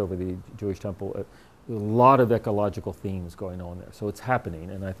temple in Andover, the Jewish temple, a lot of ecological themes going on there. So it's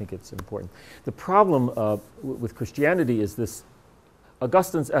happening, and I think it's important. The problem with Christianity is this: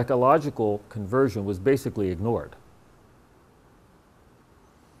 Augustine's ecological conversion was basically ignored.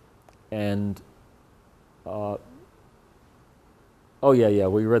 And,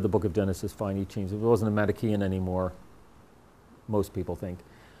 we read the book of Genesis, fine, he changed. It wasn't a Manichaean anymore, most people think.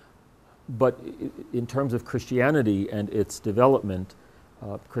 But in terms of Christianity and its development,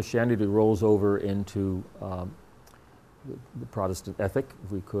 Christianity rolls over into the Protestant ethic,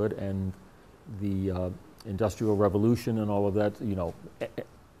 if we could, and the Industrial Revolution and all of that,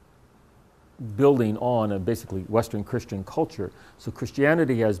 building on a basically Western Christian culture. So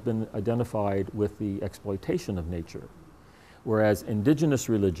Christianity has been identified with the exploitation of nature, whereas indigenous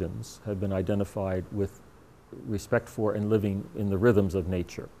religions have been identified with respect for and living in the rhythms of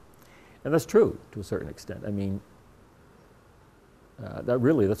nature. And that's true to a certain extent.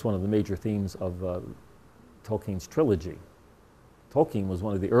 That's one of the major themes of Tolkien's trilogy. Tolkien was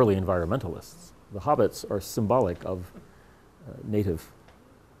one of the early environmentalists. The hobbits are symbolic of native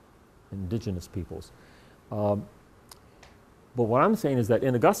indigenous peoples. But what I'm saying is that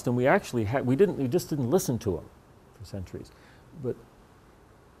in Augustine, we just didn't listen to him for centuries. But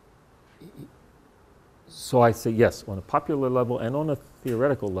So I say yes, on a popular level and on a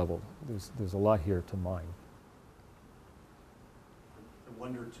theoretical level, there's a lot here to mine. I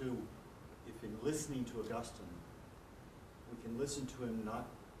wonder too, if in listening to Augustine, we can listen to him not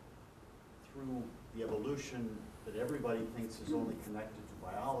through the evolution that everybody thinks is only connected to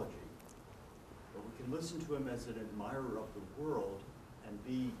biology, but we can listen to him as an admirer of the world and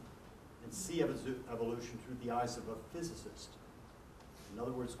see evolution through the eyes of a physicist. In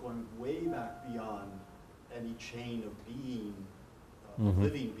other words, going way back beyond any chain of being, of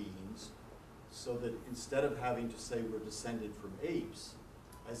living beings, so that instead of having to say we're descended from apes,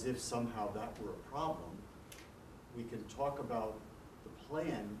 as if somehow that were a problem, we can talk about the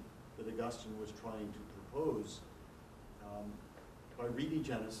plan that Augustine was trying to propose by reading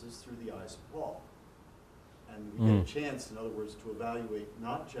Genesis through the eyes of Paul. And we get a chance, in other words, to evaluate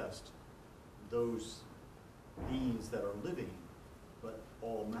not just those beings that are living, but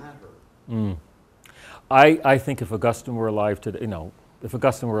all matter. I think if Augustine were alive today,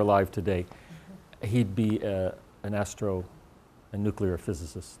 he'd be an nuclear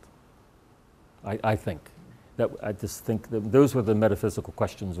physicist. I think. I just think that those were the metaphysical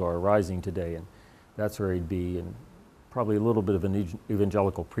questions that are arising today, and that's where he'd be, and probably a little bit of an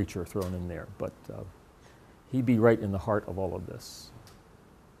evangelical preacher thrown in there, but he'd be right in the heart of all of this.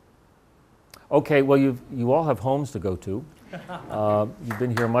 Okay, well, you all have homes to go to. You've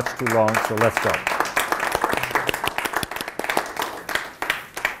been here much too long, so let's go.